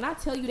you, when I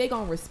tell you they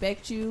gonna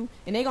respect you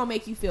and they gonna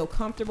make you feel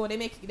comfortable,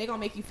 they gonna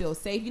make you feel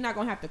safe. You're not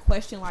gonna have to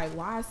question like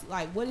why,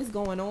 like what is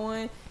going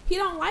on. He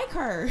don't like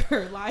her.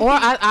 Like, or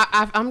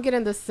I'm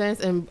getting the sense,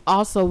 and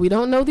also we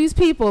don't know these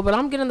people, but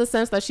I'm getting the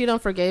sense that she done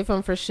forgave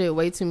him for shit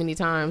way too many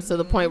times to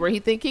the point where he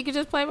think he could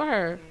just play with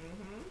her.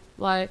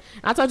 Like,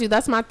 I told you,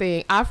 that's my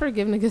thing. I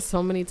forgive niggas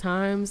so many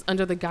times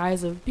under the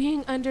guise of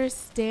being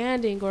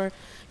understanding, or,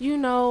 you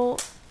know,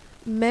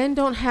 men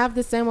don't have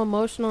the same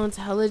emotional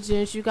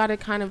intelligence. You got to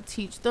kind of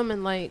teach them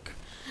and, like,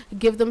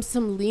 give them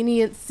some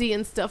leniency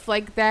and stuff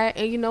like that.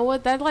 And you know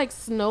what? That, like,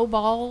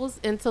 snowballs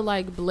into,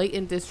 like,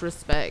 blatant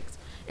disrespect.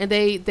 And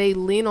they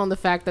lean on the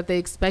fact that they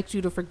expect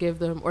you to forgive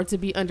them or to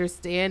be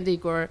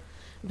understanding or,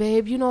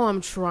 babe, you know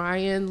I'm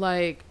trying,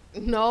 like...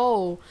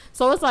 No.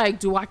 So it's like,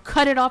 do I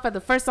cut it off at the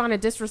first sign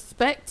of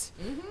disrespect?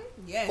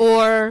 Yes.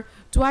 Or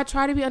do I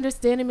try to be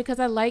understanding because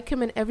I like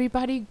him and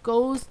everybody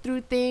goes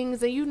through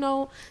things, and you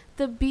know,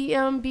 the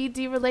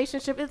BMBD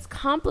relationship, it's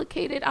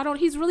complicated.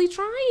 He's really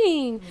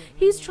trying.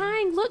 He's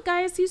trying. Look,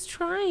 guys, he's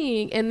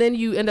trying. And then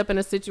you end up in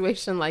a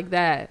situation like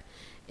that.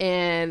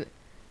 And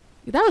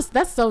that was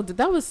so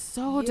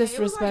disrespectful.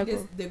 It was like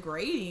this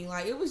degrading.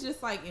 Like, it was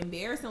just like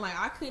embarrassing. Like,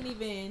 I couldn't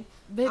even...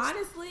 Bitch.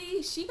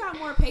 Honestly, she got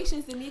more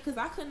patience than me because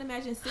I couldn't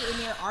imagine sitting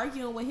there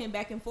arguing with him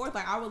back and forth.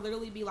 Like, I would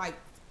literally be like,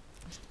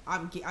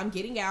 I'm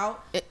getting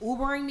out,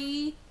 Ubering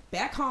me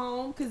back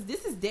home because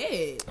this is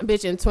dead.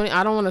 Bitch,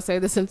 I don't want to say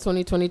this in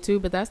 2022,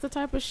 but that's the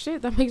type of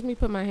shit that makes me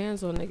put my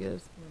hands on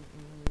niggas.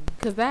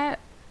 Because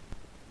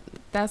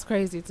that's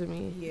crazy to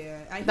me.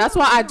 Yeah. That's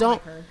why I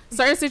don't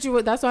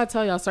like that's why I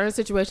tell y'all, certain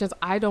situations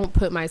I don't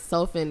put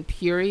myself in,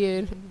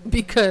 period,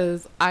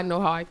 because I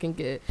know how I can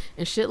get.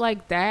 And shit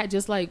like that,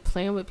 just like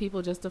playing with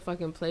people just to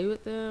fucking play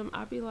with them,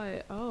 I'd be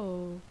like,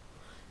 oh,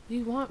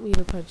 you want me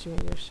to punch you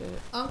in your shit.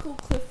 Uncle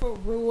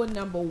Clifford rule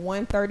number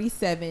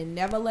 137,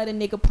 never let a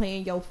nigga play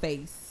in your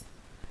face.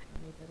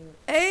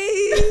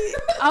 Hey,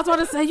 I was about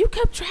to say, you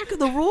kept track of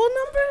the rule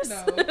numbers?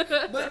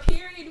 No, but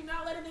period, do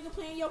not let a nigga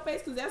play in your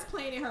face because that's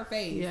playing in her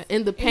face. Yeah,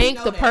 in the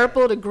pink, the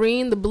purple, the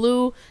green, the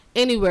blue,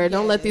 anywhere. Yes.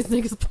 Don't let these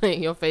niggas play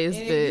in your face,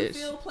 and bitch. If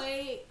you feel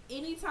played,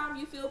 anytime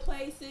you feel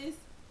played, sis,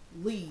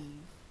 leave.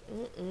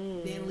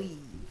 Then leave,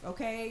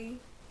 okay?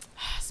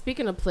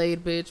 Speaking of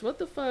played, bitch, what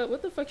the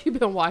fuck you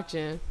been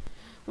watching?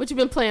 What you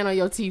been playing on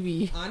your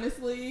TV?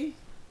 Honestly...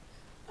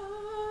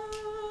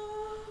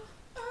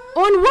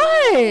 On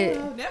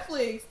what?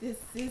 Netflix. This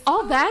is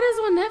that is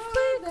on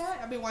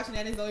Netflix? I've been watching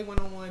that in Zoe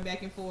 101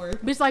 back and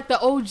forth. Bitch, like the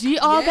OG,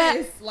 all that?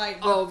 Yes,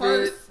 like the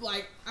first, bitch.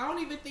 Like, I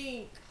don't even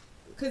think,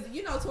 because,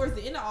 you know, towards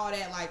the end of all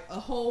that, like, a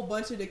whole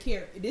bunch of the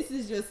characters, this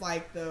is just,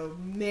 like, the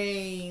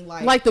main,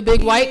 like the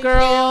big white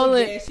girl.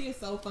 Yeah, she is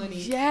so funny.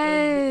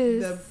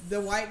 Yes. The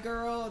white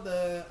girl,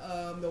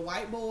 the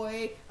white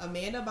boy,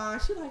 Amanda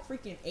Bond, she, like,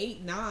 freaking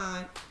 8,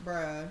 9,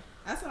 bruh.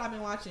 That's what I've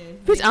been watching.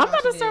 Bitch, I'm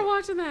about to start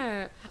watching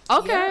that.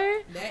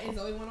 Okay. Yep, that is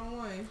Zoe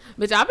 101.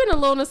 Bitch, I've been a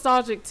little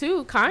nostalgic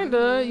too,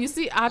 kinda. You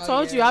see, I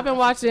told you I've been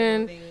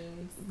watching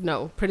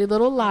Pretty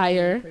Little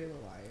Liar. Pretty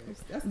Little Liars.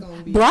 That's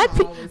gonna be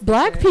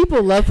black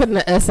people love putting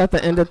the S at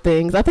the end of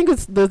things. I think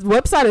the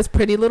website is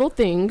Pretty Little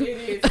Thing. It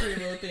is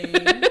Pretty Little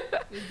Thing.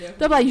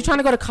 They're like, you trying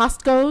to go to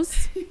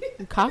Costco's?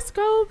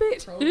 Costco,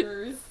 bitch.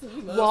 Kroger's.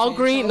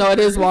 Walgreens. No, it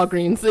is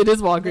Walgreens. It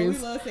is Walgreens.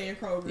 But we love saying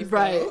Kroger's.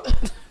 Right.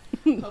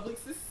 Publix.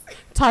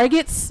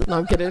 Targets? No,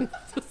 I'm kidding.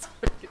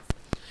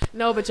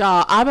 No, but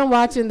y'all, I've been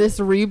watching this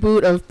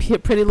reboot of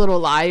Pretty Little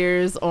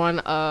Liars on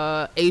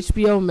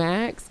HBO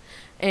Max,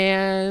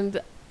 and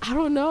I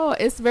don't know,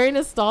 it's very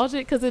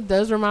nostalgic because it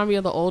does remind me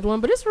of the old one,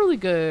 but it's really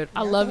good.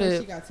 I love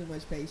it. She got too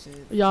much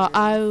patience. Y'all,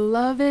 I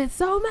love it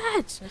so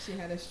much. She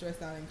had us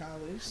stressed out in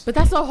college. But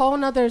that's a whole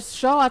nother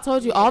show. I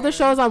told you, all the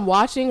shows I'm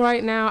watching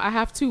right now, I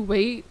have to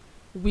wait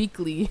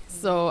weekly,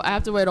 so I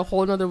have to wait a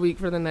whole nother week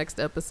for the next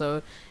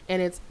episode,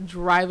 and it's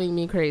driving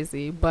me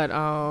crazy. But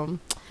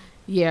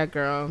yeah,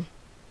 girl.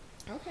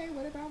 Okay,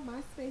 what about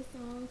MySpace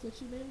songs?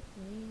 What you been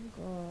playing,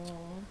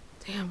 girl?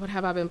 Damn, what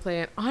have I been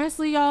playing?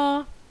 Honestly,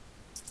 y'all,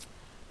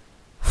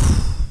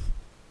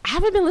 I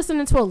haven't been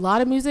listening to a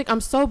lot of music. I'm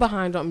so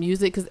behind on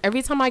music because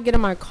every time I get in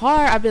my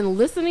car, I've been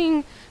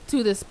listening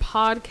to this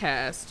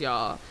podcast,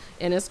 y'all.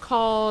 And it's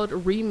called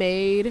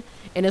Remade,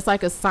 and it's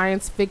like a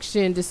science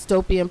fiction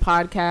dystopian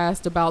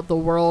podcast about the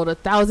world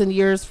 1,000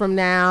 years from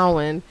now,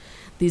 and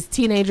these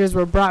teenagers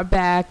were brought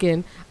back,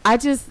 and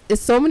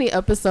it's so many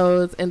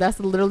episodes, and that's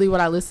literally what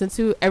I listen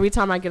to every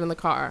time I get in the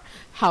car.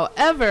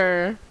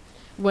 However,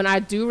 when I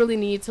do really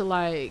need to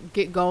like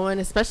get going,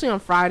 especially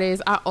on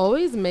Fridays, I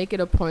always make it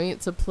a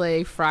point to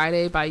play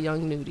Friday by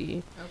Young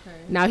Nudy. Okay.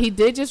 Now, he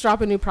did just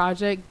drop a new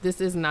project.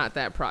 This is not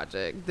that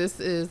project.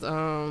 This is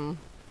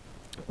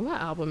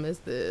what album is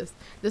this?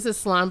 This is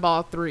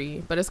Slimeball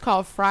 3, but it's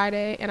called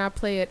Friday, and I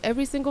play it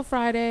every single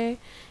Friday,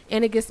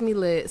 and it gets me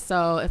lit.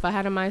 So if I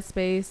had a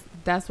MySpace,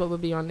 that's what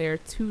would be on there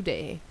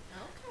today.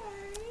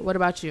 Okay. What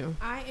about you?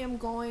 I am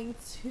going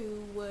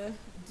to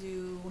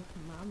do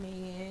my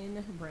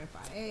man Brent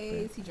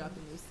Faiyaz. He dropped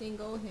a new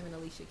single, him and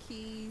Alicia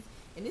Keys.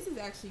 And this is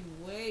actually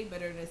way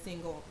better than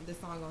the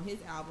song on his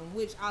album,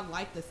 which I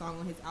like the song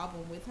on his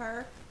album with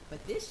her.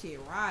 But this shit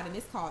right, and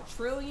it's called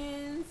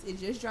Trillions. It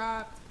just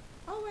dropped.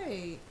 Oh,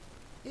 wait.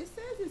 It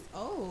says it's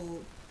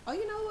old. Oh,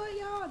 you know what,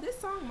 y'all? This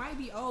song might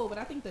be old, but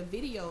I think the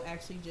video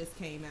actually just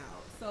came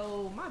out.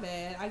 So, my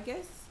bad. I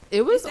guess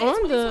it was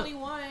on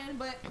 2021,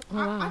 but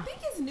I think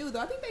it's new, though.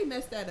 I think they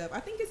messed that up. I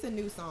think it's a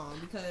new song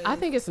because... I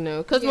think it's new.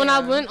 Because when I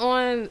went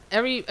on,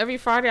 every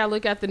Friday, I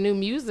look at the new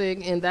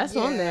music, and that's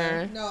on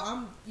there.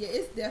 No,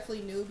 it's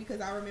definitely new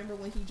because I remember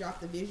when he dropped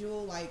the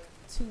visual, like,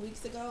 2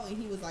 weeks ago, and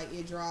he was like,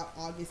 it dropped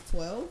August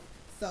 12th.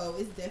 So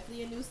it's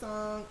definitely a new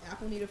song.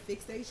 Apple need to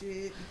fix their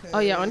shit. Because... Oh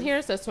yeah, on here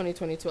it says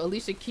 2022.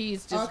 Alicia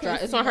Keys just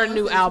dropped. It's on her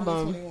new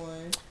album.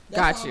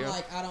 Got you.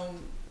 Like I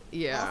don't.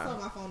 Yeah. Also,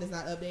 my phone is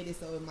not updated,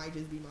 so it might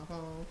just be my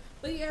phone.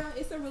 But yeah,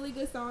 it's a really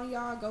good song,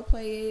 y'all. Go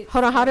play it.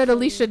 Hold on, how did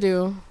Alicia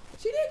do?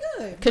 She did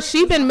good. Cause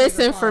she been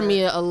missing for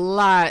me a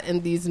lot in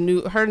this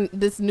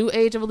new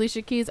age of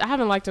Alicia Keys. I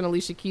haven't liked an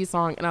Alicia Keys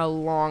song in a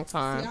long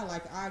time. See,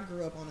 I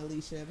grew up on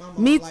Alicia. My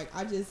mom,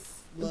 I just.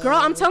 Girl,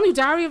 I'm telling you,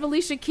 Diary of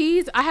Alicia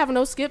Keys, I have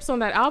no skips on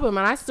that album,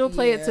 and I still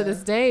play it to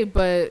this day,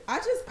 but... I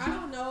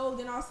don't know,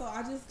 then also,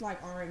 I just like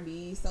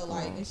R&B, so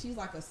like, and she's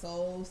like a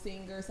soul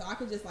singer, so I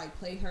could just like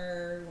play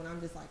her when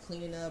I'm just like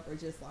cleaning up, or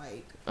just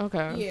like...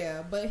 Okay.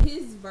 Yeah, but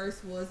his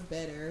verse was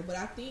better, but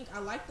I think I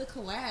like the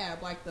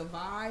collab, like the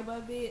vibe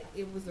of it,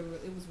 it was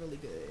really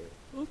good.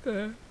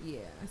 Okay. Yeah,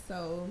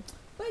 so,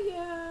 but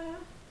yeah,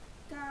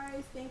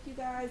 guys, thank you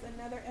guys,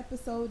 another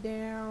episode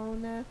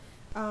down.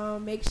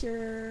 Make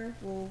sure,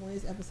 when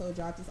this episode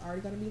drops, it's already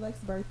gonna be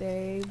Lex's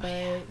birthday,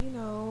 but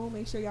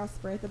make sure y'all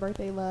spread the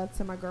birthday love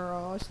to my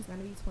girl. She's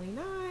gonna be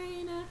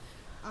 29.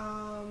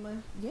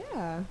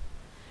 Yeah,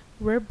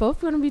 we're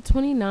both gonna be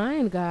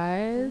 29,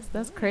 guys.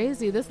 That's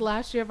crazy. This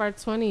last year of our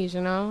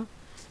 20s,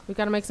 we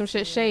gotta make some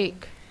shit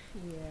shake.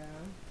 Yeah,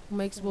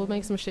 we'll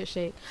make some shit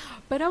shake.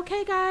 But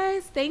okay,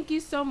 guys, thank you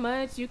so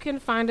much. You can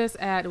find us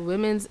at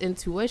Women's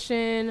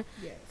Intuition.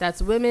 Yes.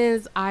 That's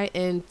Women's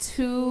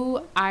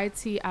IN2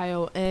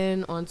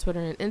 ITION on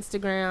Twitter and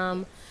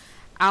Instagram.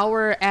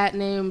 Our @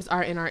 names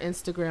are in our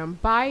Instagram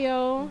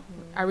bio.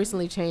 Mm-hmm. I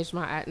recently changed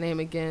my @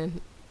 name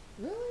again.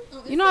 Really?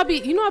 Oh,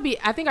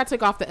 I think I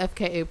took off the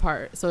FKA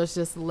part, so it's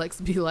just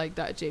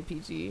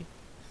lexbelike.jpg.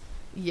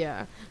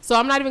 Yeah. So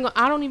I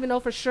don't even know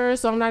for sure,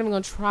 so I'm not even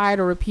gonna try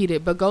to repeat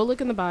it. But go look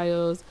in the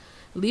bios.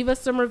 Leave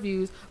us some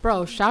reviews.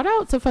 Bro, shout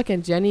out to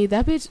fucking Jenny.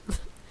 That bitch.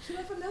 She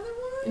left another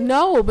one?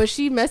 No, but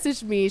she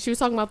messaged me. She was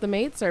talking about the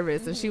maid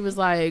service. And she was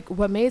like,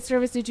 what maid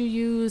service did you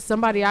use?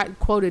 Somebody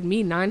quoted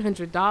me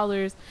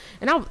 $900.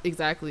 And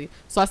exactly.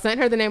 So I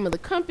sent her the name of the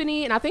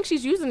company. And I think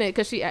she's using it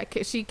because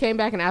she came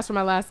back and asked for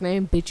my last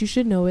name. Bitch, you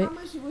should know it. How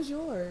much was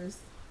yours?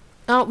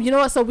 Oh, you know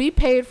what? So we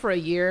paid for a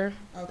year.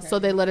 Okay. So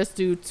they let us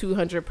do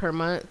 $200 per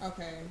month.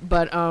 Okay.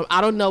 But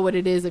I don't know what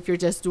it is if you're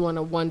just doing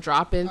a one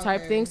drop-in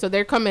type thing. So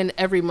they're coming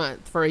every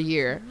month for a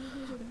year.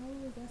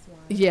 That's why.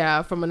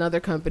 Yeah, from another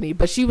company.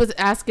 But she was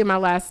asking my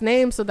last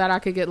name so that I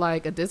could get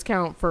like a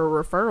discount for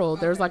a referral.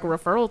 There's like a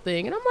referral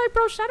thing. And I'm like,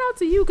 bro, shout out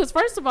to you. Because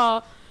first of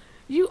all,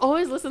 you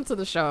always listen to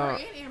the show. Her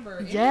and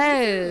Amber.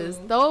 Yes.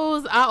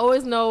 Those, I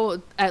always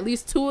know at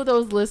least 2 of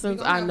those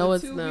listens. I know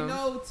it's them. We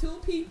know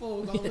 2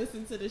 people gonna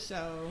listen to the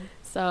show.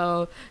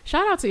 So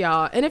shout out to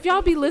y'all. And if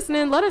y'all be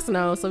listening, let us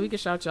know so we can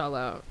shout y'all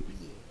out.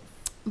 Yes.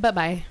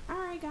 Bye-bye.